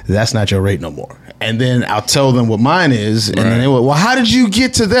do, that's not your rate no more. And then I'll tell them what mine is, and then they were, well, how did you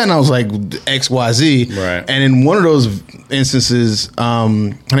get to that? And I was like, XYZ. Right. And in one of those instances, her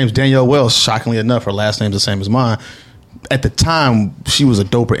name's Danielle Wells. Shockingly enough, her last name's the same as mine. At the time, she was a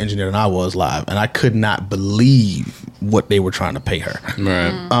doper engineer than I was live, and I could not believe what they were trying to pay her.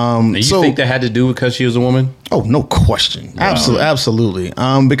 Right. And you think that had to do because she was a woman? Oh, no question. Wow. Absolutely.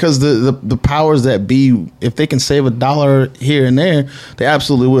 Because the powers that be, if they can save $1 here and there, they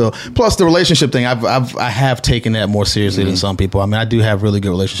absolutely will. Plus, the relationship thing, I have taken that more seriously than some people. I mean, I do have really good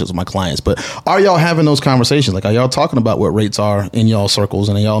relationships with my clients, but are y'all having those conversations? Like, are y'all talking about what rates are in y'all circles,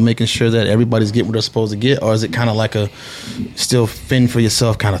 and are y'all making sure that everybody's getting what they're supposed to get, or is it kind of like a still fend for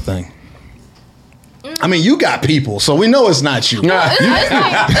yourself kind of thing? I mean, you got people, so we know it's not you. It's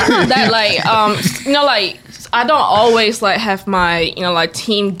like that, like, like, I don't always like have my, like,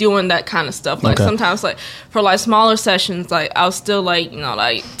 team doing that kind of stuff. Like sometimes, like, for like smaller sessions, like I'll still like,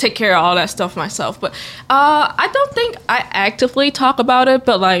 like take care of all that stuff myself. But I don't think I actively talk about it.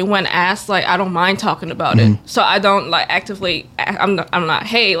 But like when asked, like I don't mind talking about it. So I don't like actively. I'm not.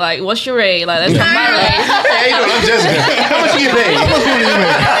 Hey, like, what's your rate? Like, that's not my rate. Hey, I'm Jessica. How much do you pay?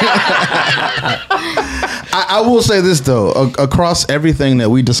 I will say this though, across everything that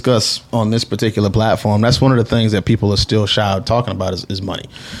we discuss on this particular platform, that's one of the things that people are still shy of talking about is money.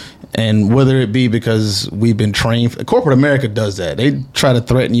 And whether it be because we've been trained, corporate America does that. They try to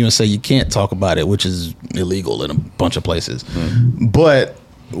threaten you and say you can't talk about it, which is illegal in a bunch of places. But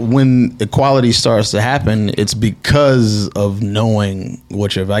when equality starts to happen, it's because of knowing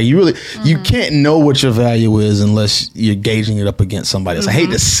what your value. You can't know what your value is unless you're gauging it up against somebody else. I hate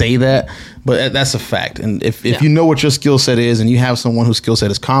to say that, but that's a fact. And if you know what your skill set is, and you have someone whose skill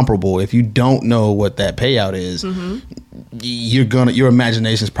set is comparable, if you don't know what that payout is, your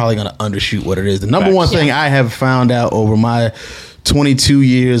imagination is probably gonna undershoot what it is. The number one thing I have found out over my 22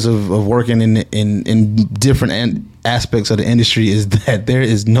 years of working in different aspects of the industry is that there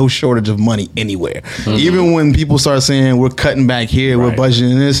is no shortage of money anywhere. Even when people start saying we're cutting back here, we're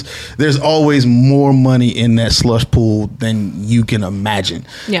budgeting this, there's always more money in that slush pool than you can imagine.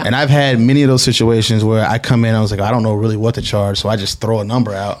 And I've had many of those situations where I come in, I was like, I don't know really what to charge, so I just throw a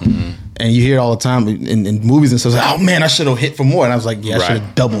number out. And you hear it all the time in movies and stuff, like, oh man, I should have hit for more. And I was like, yeah, I should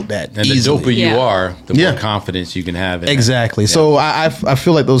have doubled that. And easily. the doper you are, the more confidence you can have in exactly. So I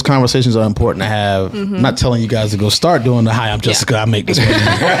feel like those conversations are important to have. I'm not telling you guys to go start doing the, hi, I'm Jessica, I make this money.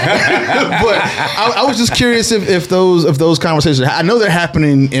 But I was just curious if those conversations, I know they're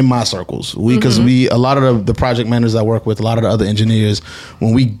happening in my circles. Because a lot of the project managers I work with, a lot of the other engineers,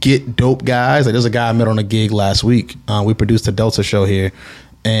 when we get dope guys, like there's a guy I met on a gig last week. We produced a Delta show here.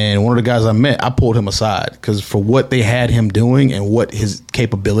 And one of the guys I met, I pulled him aside because for what they had him doing and what his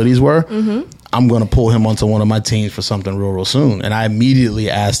capabilities were, I'm going to pull him onto one of my teams for something real soon. And I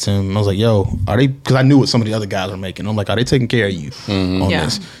immediately asked him, I was like, yo, are they, because I knew what some of the other guys were making. I'm like, are they taking care of you on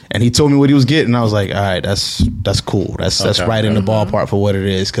this? And he told me what he was getting. I was like, all right, that's cool. That's right in the ballpark for what it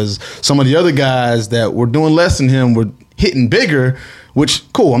is. Because some of the other guys that were doing less than him were hitting bigger. Which,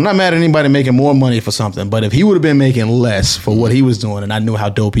 cool, I'm not mad at anybody making more money for something, but if he would have been making less for what he was doing and I knew how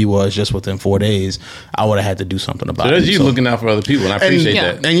dope he was just within 4 days, I would have had to do something about it. So that's you looking out for other people, and I appreciate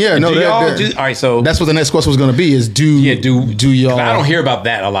that. And all right, so that's what the next question was going to be is do y'all... I don't hear about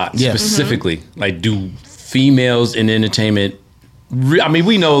that a lot, specifically. Like, do females in entertainment... I mean,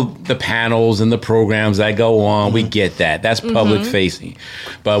 we know the panels and the programs that go on. We get that. That's public facing.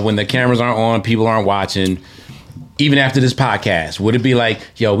 But when the cameras aren't on, people aren't watching... Even after this podcast, would it be like,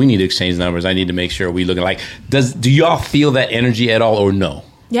 yo, we need to exchange numbers. I need to make sure we looking like, do y'all feel that energy at all or no?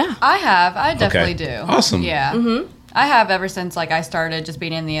 Yeah. I have. I definitely do. Awesome. Yeah. I have ever since like I started just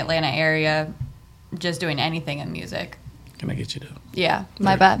being in the Atlanta area, just doing anything in music. Can I get you to? Yeah,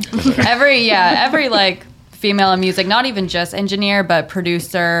 my bad. every like female in music, not even just engineer, but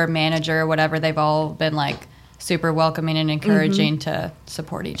producer, manager, whatever, they've all been like super welcoming and encouraging to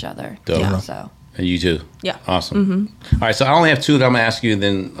support each other. Dope. Yeah, so. And you too? Yeah. Awesome. All right, so I only have two that I'm going to ask you, and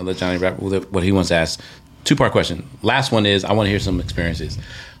then I'll let Johnny wrap with what he wants to ask. Two-part question. Last one is I want to hear some experiences,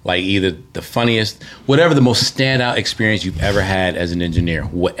 like either the funniest, whatever the most standout experience you've ever had as an engineer,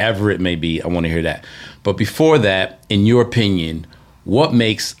 whatever it may be, I want to hear that. But before that, in your opinion, what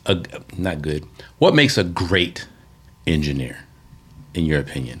makes a great engineer, in your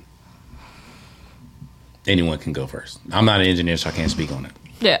opinion? Anyone can go first. I'm not an engineer, so I can't speak on it.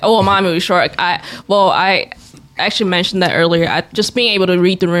 Yeah. Well, mine will be short. I actually mentioned that earlier. Just being able to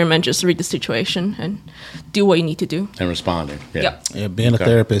read the room and just read the situation and do what you need to do. And responding. Yeah. Yeah, being a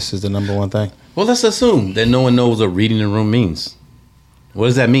therapist is the number one thing. Well, let's assume that no one knows what reading the room means. What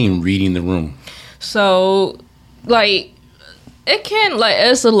does that mean, reading the room? So, like, it can like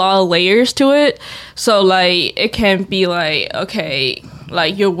there's a lot of layers to it. So like it can be like, okay,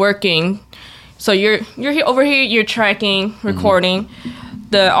 like you're working, so you're here, over here, you're tracking, recording.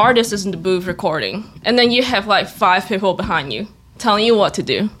 The artist is in the booth recording, and then you have like 5 people behind you telling you what to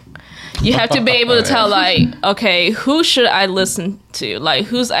do. You have to be able to tell, like, okay, who should I listen to? Like,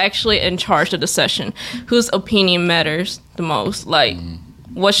 who's actually in charge of the session? Whose opinion matters the most? Like,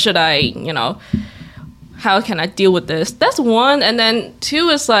 what should I, you know, how can I deal with this? That's one. And then 2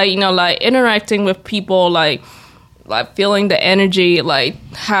 is, like, you know, like, interacting with people, like feeling the energy, like,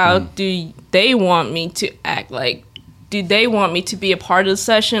 how do they want me to act? Like, do they want me to be a part of the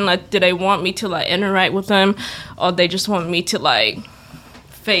session? Like, do they want me to, like, interact with them? Or they just want me to, like,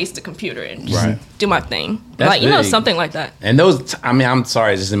 face the computer and just do my thing. That's like, you know, big. something like that. And those, I mean, I'm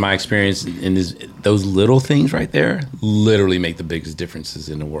sorry, just in my experience, those little things right there literally make the biggest differences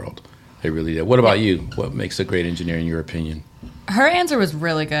in the world. They really do. What about you? What makes a great engineer in your opinion? Her answer was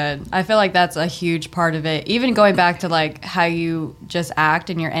really good. I feel like that's a huge part of it. Even going back to like how you just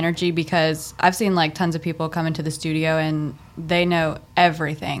act and your energy, because I've seen like tons of people come into the studio and they know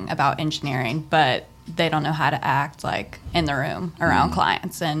everything about engineering, but they don't know how to act like in the room around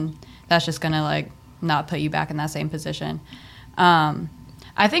clients, and that's just gonna like not put you back in that same position.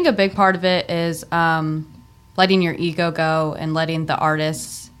 I think a big part of it is letting your ego go and letting the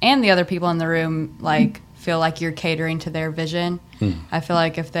artists and the other people in the room like feel like you're catering to their vision. I feel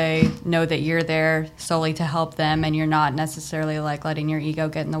like if they know that you're there solely to help them and you're not necessarily like letting your ego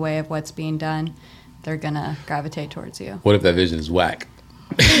get in the way of what's being done, they're gonna gravitate towards you. What if that vision is whack?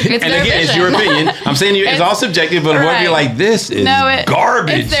 It's And their again, it's vision. your opinion. I'm saying it's all subjective, but what if Right. you're like, this is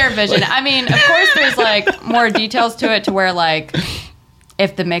garbage? It's their vision. I mean, of course, there's like more details to it to where like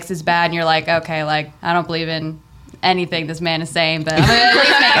if the mix is bad and you're like, okay, like I don't believe in anything this man is saying, but I'm gonna at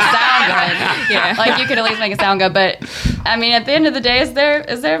least make it sound good. Yeah. Like you could at least make it sound good. But I mean, at the end of the day, it's their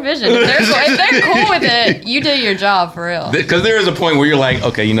vision. If they're cool with it, you did your job for real. Because there is a point where you're like,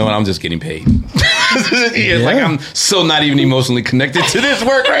 okay, you know what? I'm just getting paid. It's like I'm so not even emotionally connected to this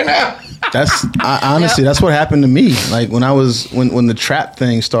work right now. Honestly, that's what happened to me. Like when the trap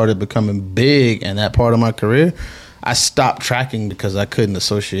thing started becoming big and that part of my career, I stopped tracking because I couldn't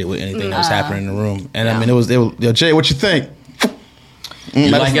associate with anything that was happening in the room. And I mean, it was yo, Jay, what you think? You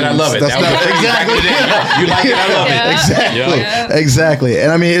like it, I love it. That was exactly it. You like it, I love it. Exactly. Exactly.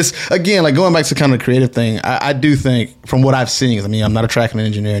 And I mean, it's again like going back to kind of the creative thing. I do think from what I've seen, I mean, I'm not a tracking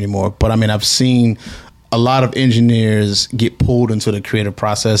engineer anymore, but I mean, I've seen a lot of engineers get pulled into the creative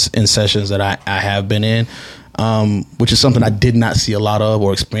process in sessions that I have been in, which is something I did not see a lot of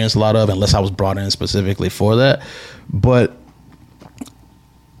or experience a lot of unless I was brought in specifically for that. But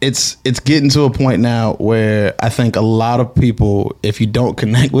it's getting to a point now where I think a lot of people, if you don't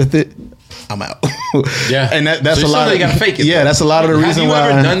connect with it, I'm out. Yeah, and that's so a lot. You gotta fake it. Yeah, that's a lot of the reason why. Have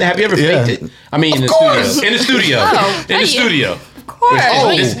you ever done that? Have you ever faked it? I mean, in the studio. In the studio. Oh, In the studio. Of course.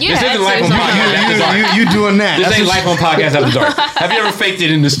 This isn't Life on Podcast After Dark. You doing that? This That's ain't what- Life on Podcast After Dark. Have you ever faked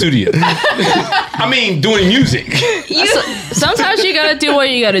it in the studio? I mean, doing music. Sometimes you gotta do what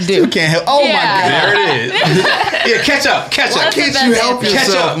you gotta do. You can't help. Oh Yeah. my God! There it is. Yeah, catch up. That's the Can't best you help answer.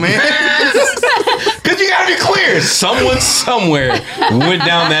 yourself, man? Because you got to be clear. Someone somewhere went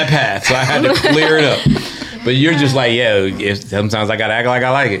down that path. So I had to clear it up. But you're just like, yeah, sometimes I got to act like I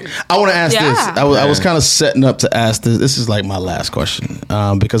like it. I want to ask Yeah. this. I was kind of setting up to ask this. This is like my last question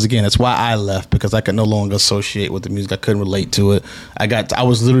because again, it's why I left, because I could no longer associate with the music. I couldn't relate to it. I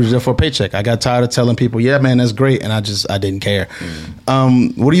was literally there for a paycheck. I got tired of telling people, yeah, man, that's great, and I didn't care.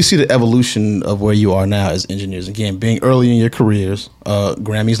 What do you see the evolution of where you are now as engineers? Again, being early in your careers,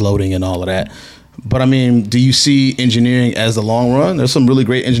 Grammys loading and all of that. But I mean, do you see engineering as the long run? There's some really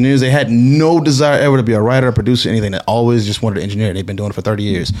great engineers. They had no desire ever to be a writer, a producer, anything. They always just wanted to engineer. They've been doing it for 30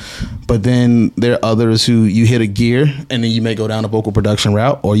 years. But then there are others who you hit a gear and then you may go down a vocal production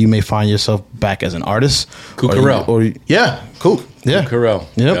route, or you may find yourself back as an artist. Carell. Yeah, cool. Yeah. Carell.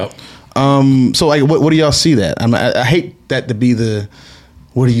 Yep. So like, what do y'all see that? I hate that to be the,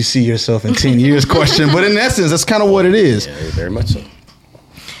 what do you see yourself in 10 years question, but in essence, that's kind of what it is. Yeah, very much so.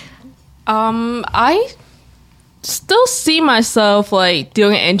 I still see myself like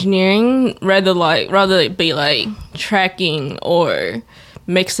doing engineering rather it be like tracking or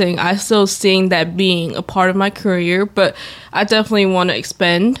mixing. I still seeing that being a part of my career, but I definitely want to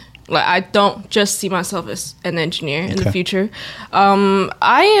expand. Like I don't just see myself as an engineer in the future.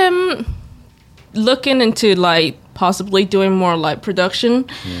 I am looking into like possibly doing more like production,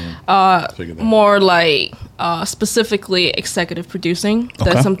 more like specifically executive producing. Okay.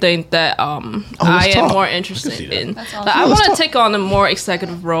 That's something that I am talk. more I interested can see that. in. That's Like, awesome. I Let's want to talk. take on a more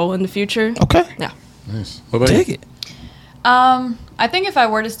executive role in the future. Okay. Yeah. Nice. What about Take you? it. I think if I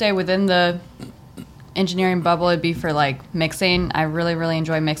were to stay within the engineering bubble, it'd be for like mixing. I really, really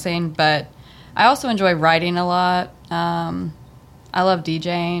enjoy mixing, but I also enjoy writing a lot. I love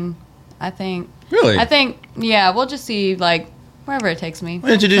DJing. Really? Yeah, we'll just see like wherever it takes me.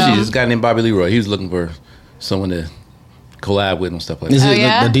 I'll introduce you to this guy named Bobby Leroy. He was looking for someone to collab with and stuff like Is that. it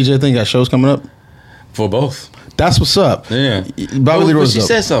yeah? the DJ thing? Got shows coming up? For both. That's what's up. Yeah. Bobby Leroy's But she dope.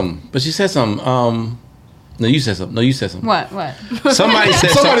 said something. No, you said something. What? Somebody said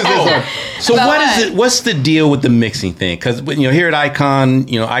Somebody something. said So About what is what? it? What's the deal with the mixing thing? Because here at Icon,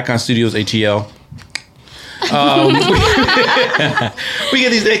 Icon Studios, HEL. We get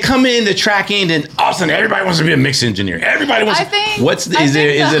these. They come in, they're tracking, and all of a sudden, everybody wants to be a mix engineer. Everybody wants. I think. Is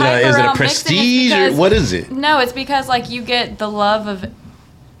it a hype around mixing is prestige or because- what is it? No, it's because like you get the love of.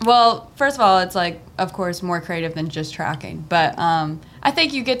 Well, first of all, it's like of course more creative than just tracking, but I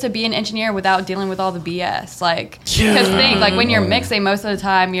think you get to be an engineer without dealing with all the BS. Like, because think like when you're mixing, most of the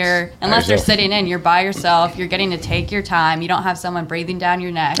time unless you're yourself. sitting in, you're by yourself. You're getting to take your time. You don't have someone breathing down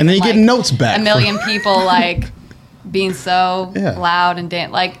your neck, And then you like, get notes back. A million people like being so Yeah. loud and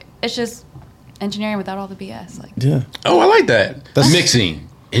like it's just engineering without all the BS. Like, Yeah. Oh, I like that. That's- Mixing,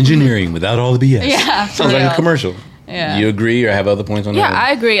 engineering without all the BS. Yeah, for sounds like a real. commercial. Yeah. You agree or have other points on Yeah, that?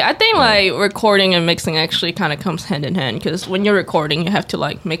 I agree. I think like recording and mixing actually kind of comes hand in hand because when you're recording, you have to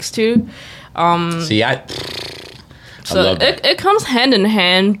like mix too. See, I So love that. it comes hand in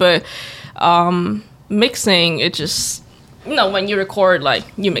hand, but mixing it just when you record like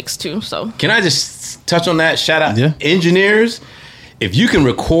you mix too. So Can I just touch on that? Shout out Yeah. engineers. If you can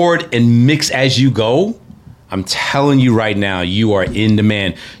record and mix as you go, I'm telling you right now, you are in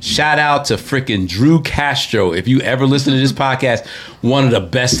demand. Shout out to freaking Drew Castro. If you ever listen to this podcast, one of the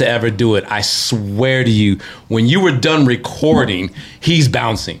best to ever do it. I swear to you, when you were done recording, he's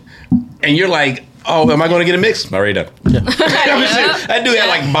bouncing. And you're like, oh, am I going to get a mix? Already done. That dude had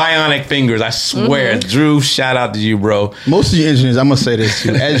like bionic fingers. I swear. Drew, shout out to you, bro. Most of you engineers, I'm gonna say this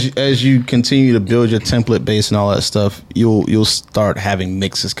too. As you continue to build your template base and all that stuff, you'll start having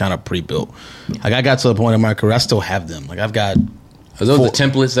mixes kind of pre-built. Like I got to a point in my career, I still have them. Like I've got Are those the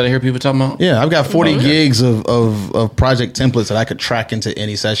templates that I hear people talking about? I've got 40 gigs of project templates that I could track into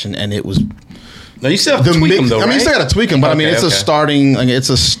any session, and it was No, you still have to tweak them though, I mean, you right? still got to tweak them, but I mean, Okay, it's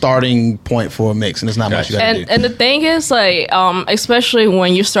okay. a starting point for a mix, and it's not much you got to do. and the thing is like especially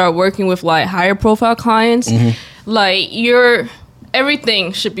when you start working with like higher profile clients, like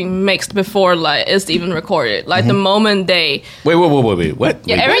everything should be mixed before like it's even recorded. Like the moment they Wait, what?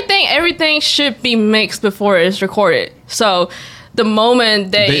 Yeah, Wait, what? everything should be mixed before it's recorded. So the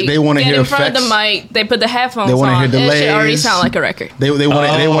moment They wanna get hear in front of the effects. mic, they put the headphones They wanna on, hear it should already delays. sound like a record. They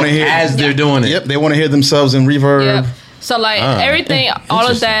want to hear as they're doing it. Yep, they want to hear themselves in reverb. Yep. So like everything, all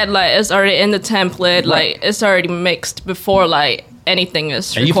of Interesting. that like is already in the template. Like it's already mixed before like anything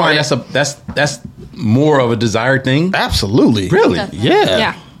is And you recorded. find that's more of a desired thing? Absolutely. Really? Definitely. Yeah.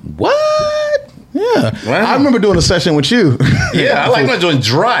 yeah. What? Yeah. Wow. I remember doing a session with you. Yeah, I like my joint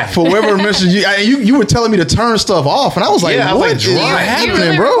dry. For whoever mentioned you were telling me to turn stuff off, and I was like, Yeah, I was "What like, is dry. Do you happening,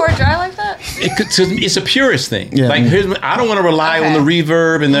 really bro?" record dry like that? It's a purist thing. Yeah. Like I don't want to rely on the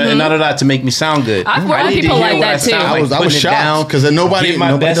reverb and and all of that to make me sound good. I've worked I with need to people hear like what that, I sound too. like, I was putting it shocked, down, 'cause then nobody give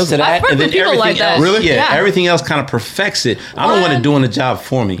my best does to it. that, I've worked and then with people everything like that. else. Really? Yeah, Yeah. everything else kind of perfects it. I don't want it doing the job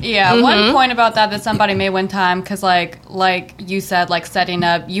for me. Yeah, one point about that somebody made one time, because like you said, like setting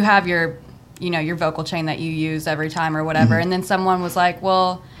up, you have your vocal chain that you use every time or whatever, and then someone was like,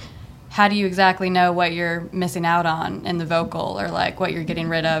 well, how do you exactly know what you're missing out on in the vocal, or like what you're getting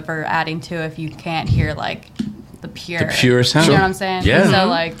rid of or adding to if you can't hear like the pure sound. You know what I'm saying? Yeah. So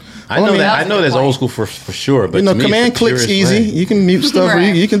like, I know Well, I mean, that. I that's a know good that's point. old school for sure. But You know, to me, it's command the clicks purest easy. way. You can mute stuff.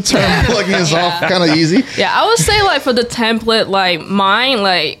 Right. You can turn plugins off kind of easy. Yeah, I would say like for the template, like mine,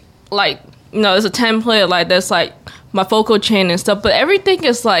 like there's a template like that's like my vocal chain and stuff, but everything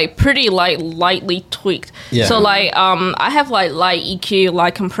is like pretty like lightly tweaked. Yeah. So like I have like light EQ,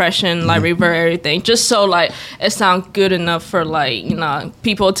 light compression, light reverb, everything, just so like it sounds good enough for like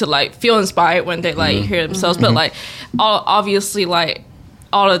people to like feel inspired when they like hear themselves. But like obviously like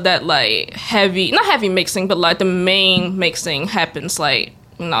all of that like not heavy mixing, but like the main mixing happens like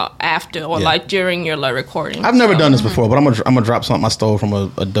after or Yeah. like during your like recording. I've never So- done this before, but I'm gonna drop something I stole from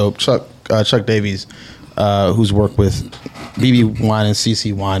a dope Chuck Davies, who's worked with BB Winans,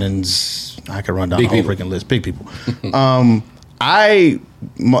 CC Winans. I could run down Big the whole people. freaking list. Big people.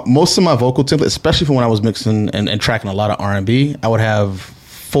 Most of my vocal templates, especially for when I was mixing and tracking a lot of R&B, I would have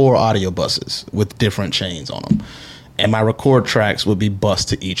 4 audio buses with different chains on them, and my record tracks would be bus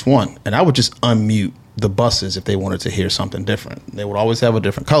to each one, and I would just unmute the buses if they wanted to hear something different. They would always have a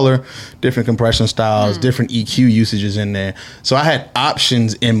different color, different compression styles, different EQ usages in there. So I had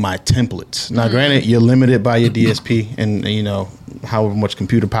options in my templates. Now, granted, you're limited by your DSP and, you know, how much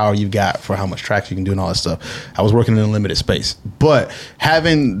computer power you've got for how much tracks you can do and all that stuff. I was working in a limited space. But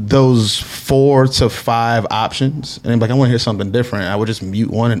having those 4 to 5 options, and I'm like, I want to hear something different, I would just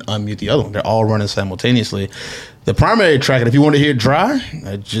mute one and unmute the other one. They're all running simultaneously. The primary track, and if you want to hear it dry,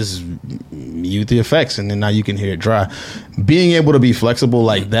 I just mute the effects, and then now you can hear it dry. Being able to be flexible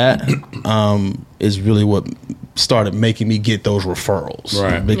like that is really what started making me get those referrals.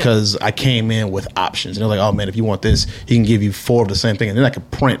 Right. Because I came in with options. And they're like, oh, man, if you want this, he can give you 4 of the same thing. And then I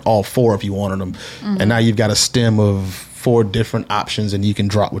could print all 4 if you wanted them. And now you've got a stem of 4 different options, and you can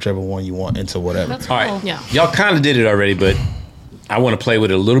drop whichever one you want into whatever. That's All cool. right. Yeah. Y'all kind of did it already, but I want to play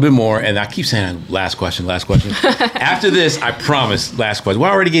with it a little bit more. And I keep saying last question. After this, I promise, last question. Well,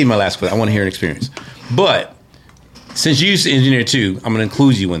 I already gave my last question. I want to hear an experience. But since you used to engineer too, I'm going to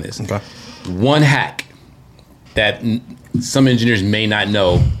include you in this. Okay. One hack that some engineers may not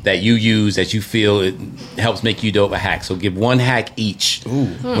know that you use that you feel it helps make you dope a hack. So give one hack each.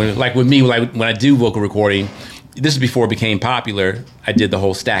 Like with me, like when I do vocal recording, this is before it became popular. I did the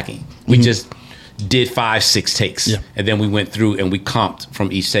whole stacking. We just did 5-6 takes, and then we went through and we comped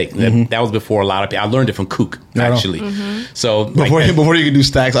from each take. That was before a lot of people. I learned it from Kook actually. So Before you could do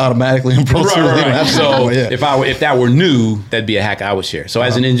stacks automatically in Pro Tools. Right. So Yeah. if that were new, that'd be a hack I would share. So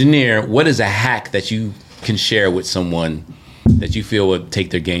as an engineer, what is a hack that you can share with someone that you feel would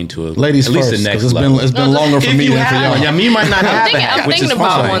take their game to Ladies at least first, the next 'cause level? it's been longer for If me you than for have y'all. one, I mean, you might not have a hack, I'm which is thinking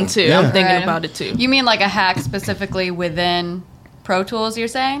about fine. one too. Yeah. I'm thinking Right. about it too. You mean like a hack specifically within Pro Tools, you're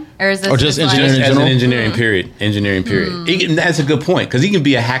saying? Or is this Or just like- engineering Just in as an general? engineering period. That's a good point because he can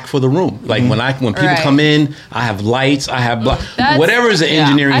be a hack for the room. Like when people Right. come in, I have lights, I have That's- whatever is an yeah.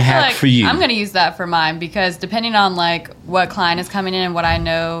 engineering I feel hack like for you. I'm going to use that for mine because depending on like what client is coming in and what I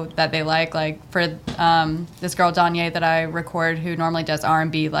know that they like for this girl Danye that I record who normally does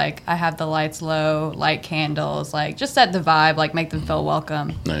R&B, like I have the lights low, light candles, like just set the vibe, like make them feel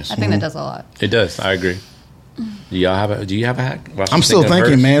welcome. Nice. I think that does a lot. It does. I agree. Do you have a hack? While I'm she's still thinking of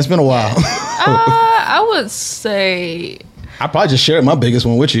thinking, hers? man. It's been a while. I would say I probably just shared my biggest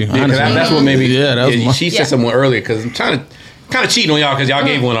one with you. Yeah, 'cause honestly. that's what made me. Yeah, that was my, she said something earlier because I'm trying to kind of cheating on y'all because y'all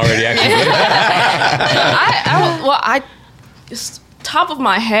gave one already. Actually, top of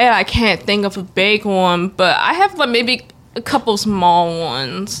my head, I can't think of a big one, but I have like maybe a couple small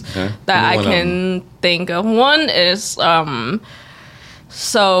ones Okay. that I Give me one of can think of. One is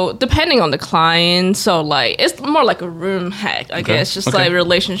so depending on the client, so like it's more like a room hack, I guess, just Okay. like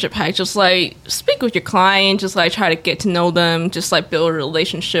relationship hack, just like speak with your client, just like try to get to know them, just like build a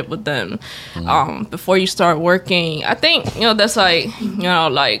relationship with them before you start working. I think that's like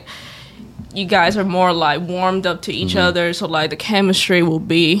like you guys are more like warmed up to each other, so like the chemistry will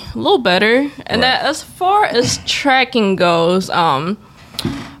be a little better. And then as far as tracking goes, I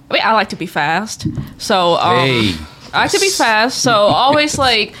like to be fast, so hey, I like to be fast, so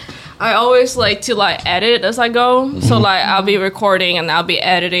I always like to like edit as I go. So like I'll be recording and I'll be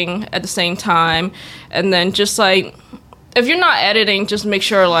editing at the same time, and then just like if you're not editing, just make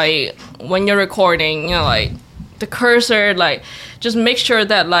sure like when you're recording, like the cursor, like just make sure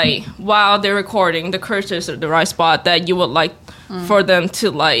that like while they're recording, the cursor is at the right spot that you would like for them to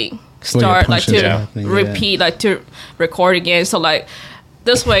like start like punches to are happening, yeah. repeat, like to record again. So like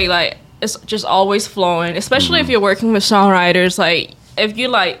this way, like it's just always flowing, especially if you're working with songwriters. Like if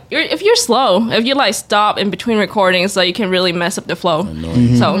you're slow, if you like stop in between recordings, like you can really mess up the flow.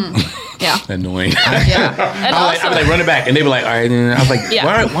 Annoying. So yeah. Annoying. Yeah. And also, I'm like, run it back, and they were like, all right. And I was like, Yeah.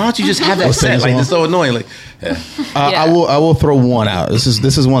 why don't you just have that set? Like, it's so annoying. Like, Yeah. I will throw one out. This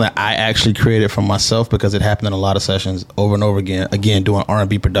is one that I actually created for myself because it happened in a lot of sessions over and over again. Again, doing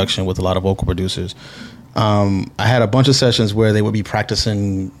R&B production with a lot of vocal producers. I had a bunch of sessions where they would be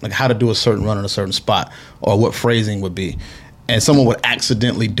practicing like how to do a certain run in a certain spot or what phrasing would be. And someone would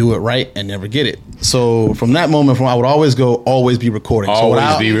accidentally do it right and never get it. So from that moment, I would always be recording.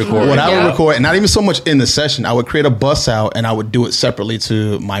 Always be recording. What I Yeah. would record, and not even so much in the session, I would create a bus out and I would do it separately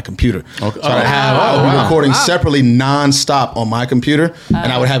to my computer. Okay. So I would be recording separately nonstop on my computer,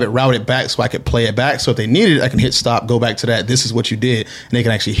 and I would have it routed back so I could play it back. So if they needed it, I can hit stop, go back to that. This is what you did, and they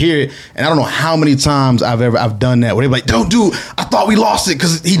can actually hear it. And I don't know how many times I've done that where they're like, "Don't do. I thought we lost it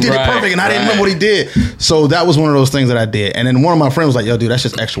because he did Right, it perfect, and I didn't right. remember what he did." So that was one of those things that I did. And then one of my friends was like, "Yo, dude, that's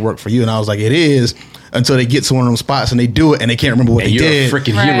just extra work for you." And I was like, "It is." until they get to one of them spots and they do it and they can't remember what And they you're a did.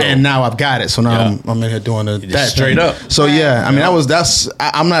 freaking Right. hero. And now I've got it. So now Yeah. I'm in here doing that straight thing. up. So yeah, I mean,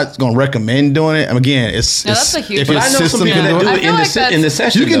 I'm not going to recommend doing it. Again, it's that's a huge if one. your But I know some system people can that do do it. I it feel like that's- in the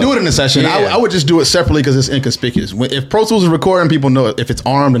session. You can do it in the session. Yeah. I would just do it separately because it's inconspicuous. If Pro Tools is recording, people know if it's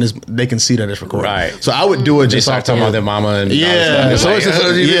armed and they can see that it's recording. Right. So I would do it They just start off talking the- about their mama and Yeah, so it's just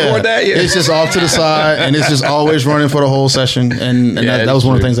you record that? Yeah. it's just off to the side, and it's just always running for the whole session, and Yeah, that was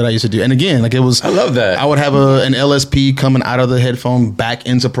one of true. the things that I used to do. And again, like it was, I love that. I would have an LSP coming out of the headphone back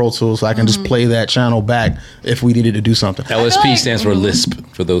into Pro Tools, so I can just play that channel back if we needed to do something. LSP like- stands for Lisp,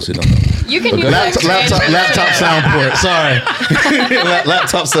 for those who don't know. You can use that Laptop sound port. Sorry,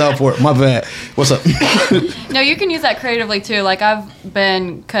 laptop sound port. My bad. What's up? No, you can use that creatively too. Like I've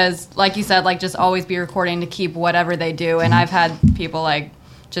been, because like you said, like just always be recording to keep whatever they do. And I've had people like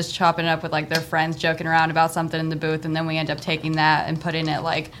just chopping it up with like their friends, joking around about something in the booth, and then we end up taking that and putting it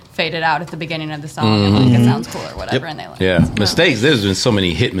like faded out at the beginning of the song, and like it sounds cool or whatever, and they like Yeah, it. mistakes. There's been so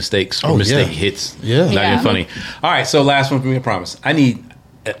many hit mistakes or Oh, mistake yeah. hits. Yeah. Not Yeah. even funny. All right, so last one for me, I promise. I need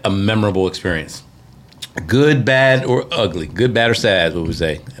a memorable experience. Good, bad, or ugly. Good, bad, or sad, what would we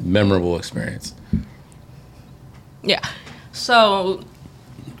say? A memorable experience. Yeah. So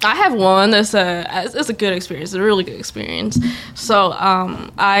I have one that's it's a good experience. It's a really good experience. So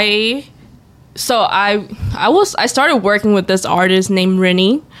I started working with this artist named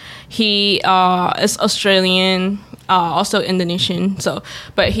Rennie. He is Australian, also Indonesian. So,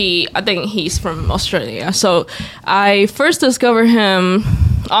 but I think he's from Australia. So I first discovered him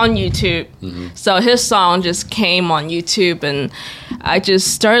on YouTube. So his song just came on YouTube, and I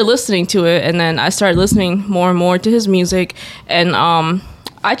just started listening to it. And then I started listening more and more to his music, and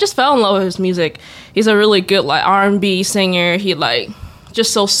I just fell in love with his music. He's a really good like R&B singer. He like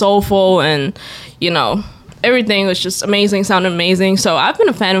just so soulful, and everything was just amazing, sounded amazing. So I've been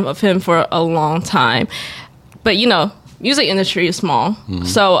a fan of him for a long time. But music industry is small.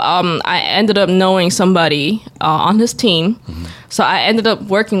 So I ended up knowing somebody on his team. So I ended up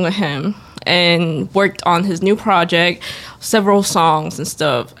working with him and worked on his new project, several songs and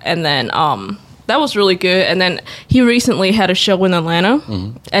stuff. And then that was really good. And then he recently had a show in Atlanta.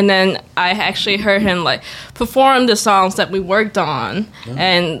 And then I actually heard him like perform the songs that we worked on.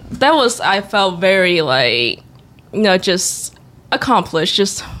 And that was, I felt very like, just accomplished.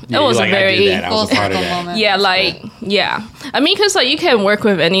 Just, it was a very... I did that. I was a Full part of circle that. moment. Yeah, like, yeah. I mean, because, like, you can work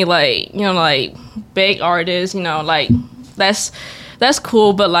with any, like, like, big artists, like, that's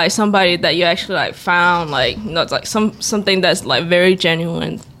cool, but, like, somebody that you actually, like, found, like, it's like something that's, like, very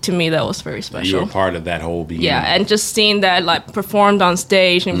genuine, to me, that was very You special. were part of that whole beginning. Yeah, and just seeing that, like, performed on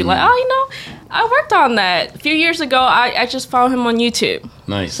stage and be like, oh, I worked on that a few years ago. I just found him on YouTube.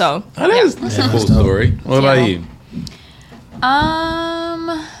 Nice. So, That's a cool story. What about Yeah. you?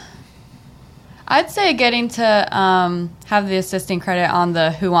 I'd say getting to have the assisting credit on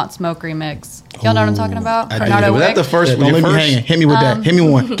the Who Wants Smoke remix. Y'all know what I'm talking about? I do. Bernardo Was that Wick? the first? Don't your let me first? hang. Hit me with that. Hit me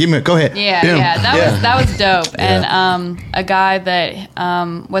one. Give me. Go ahead. Yeah, Damn. yeah, that was dope. Yeah. And a guy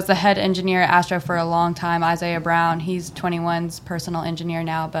that was the head engineer at Astro for a long time, Isaiah Brown. He's 21's personal engineer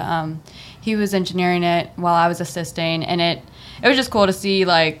now, but he was engineering it while I was assisting, and it was just cool to see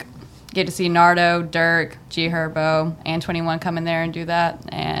get to see Nardo, Dirk, G Herbo, and 21 come in there and do that,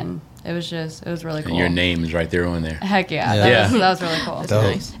 and it was really cool. And your name is right there on there. Heck yeah, Yeah. that was really cool. Dope.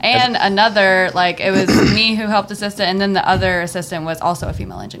 nice. And another, it was me who helped assist it, and then the other assistant was also a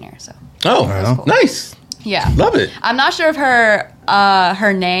female engineer. So Oh, on. nice. yeah, Love it. I'm not sure of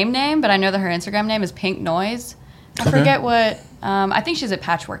her name, but I know that her Instagram name is Pink Noise. I forget what. I think she's at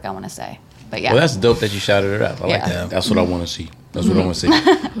Patchwork, I want to say. But yeah. Well, that's dope that you shouted it out. I like Yeah. that. That's what I want to see. That's what I want to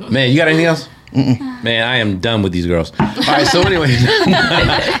see. Man, you got anything else? Man, I am done with these girls. All right, so anyway,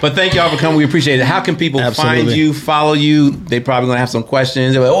 but thank y'all for coming. We appreciate it. How can people find Absolutely. you, follow you? They probably gonna have some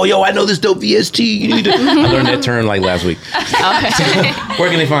questions. They're like, oh, yo, I know this dope VST. You need to. I learned that term like last week. Where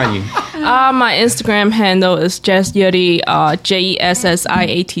can they find you? My Instagram handle is Jess Yutty,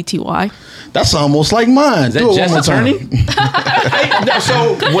 JESSIATTY. That's almost like mine. Is that Do it Jess one more time. Attorney?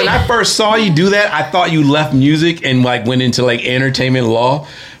 So when I first saw you do that, I thought you left music and went into entertainment law.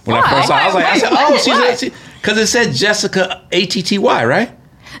 When I Why? first saw, I was like, Why? she's because it said Jessica ATTY, right?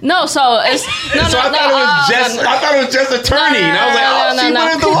 No, so it's no, So no, I no. thought it was just attorney, and I was like, no, she no.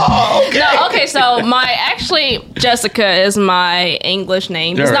 went into law. Okay. No, okay, so my Jessica is my English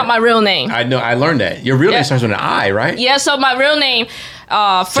name. It's Sure. not my real name. I know. I learned that your real Yeah. name starts with an I, right? Yeah, so my real name,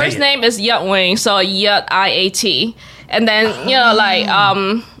 Say first it. name is Yut Wing, so Yut IAT, and then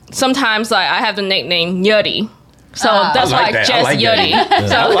sometimes I have the nickname Yutty. So that's I like why that. I Jess like Yeti.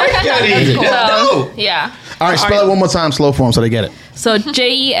 that. I like Yeti. That's dope. Yeah. All right, spell it one more time, slow form, so they get it. So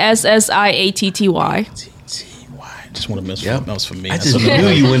JESSIATTY. Just want to miss. Yep. That was for me. I just knew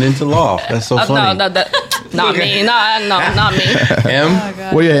you went into law. That's so funny. No, not me. No, not me. M.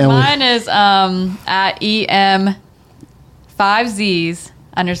 Well, yeah, Mine is at EM 5Zs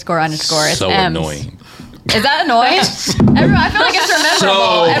 __. It's So M's. annoying. Is that annoying? I feel like it's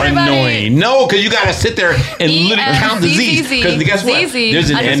So rememberable. annoying. No, because you got to sit there and literally count the Z's. Because guess what? ZZ There's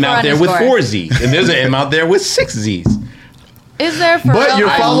an M out there with __. 4 Z's. And there's an M out there with 6 Z's. Is there for But real? you're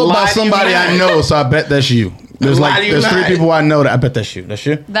followed by lied to you somebody not. I know, so I bet that's you. There's Lied to you there's 3 not. people I know that I bet that's you. That's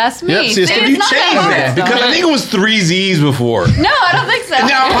you. That's me. Yep, see, it's See, you it's not Change that that. hard. Because I think it was 3 Z's before. No, I don't think so.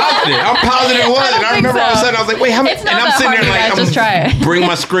 Yeah, I'm positive it was. I don't And I think remember so. all of a sudden I was like, wait, how many? It's not And I'm that sitting hard, there you like, guys. Just try it. bring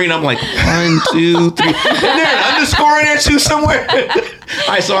my screen. I'm like, 1, 2, 3. Isn't there an underscore in there too somewhere? All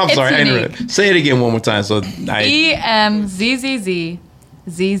right, so I'm It's sorry. I unique. interrupted. Say it again one more time. So EMZZZ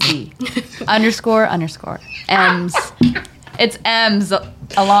ZZ __. M's. It's M's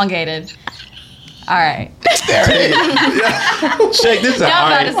elongated. All right. check this out. Now I'm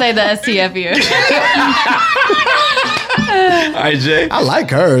All about to right, say the STFU. all right, Jay. I like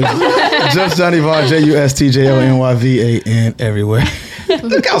hers. Just Johnny Vaughn, JUSTJONYVAN everywhere.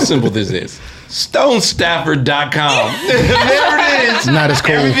 Look how simple this is. StoneStafford.com. There it is. Not as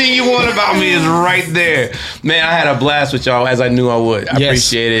cool. Everything you want about me is right there. Man, I had a blast with y'all as I knew I would. I Yes.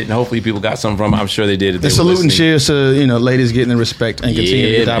 appreciate it. And hopefully people got something from it. I'm sure they did. If The they were salute and listening. cheers to ladies getting the respect and continue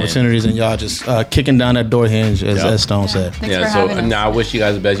to Yeah, get the man. opportunities, and y'all just kicking down that door hinge, as Stone said. Thanks Yeah, for so having us. I wish you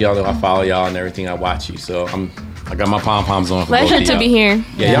guys the best. Y'all know I follow y'all and everything. I watch you. So I got my pom-poms on for both Pleasure of to y'all. be here.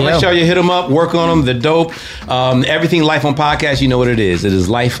 Yeah, y'all make sure you hit them up, work on them. They're dope. Everything Life on Podcast, you know what it is. It is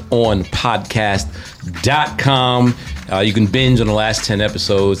lifeonpodcast.com. You can binge on the last 10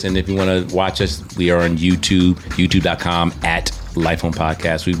 episodes. And if you want to watch us, we are on YouTube, youtube.com @Life on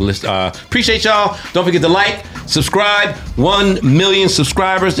Podcast. We appreciate y'all. Don't forget to like, subscribe. 1 million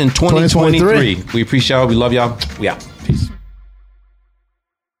subscribers in 2023. We appreciate y'all. We love y'all. We out. Peace.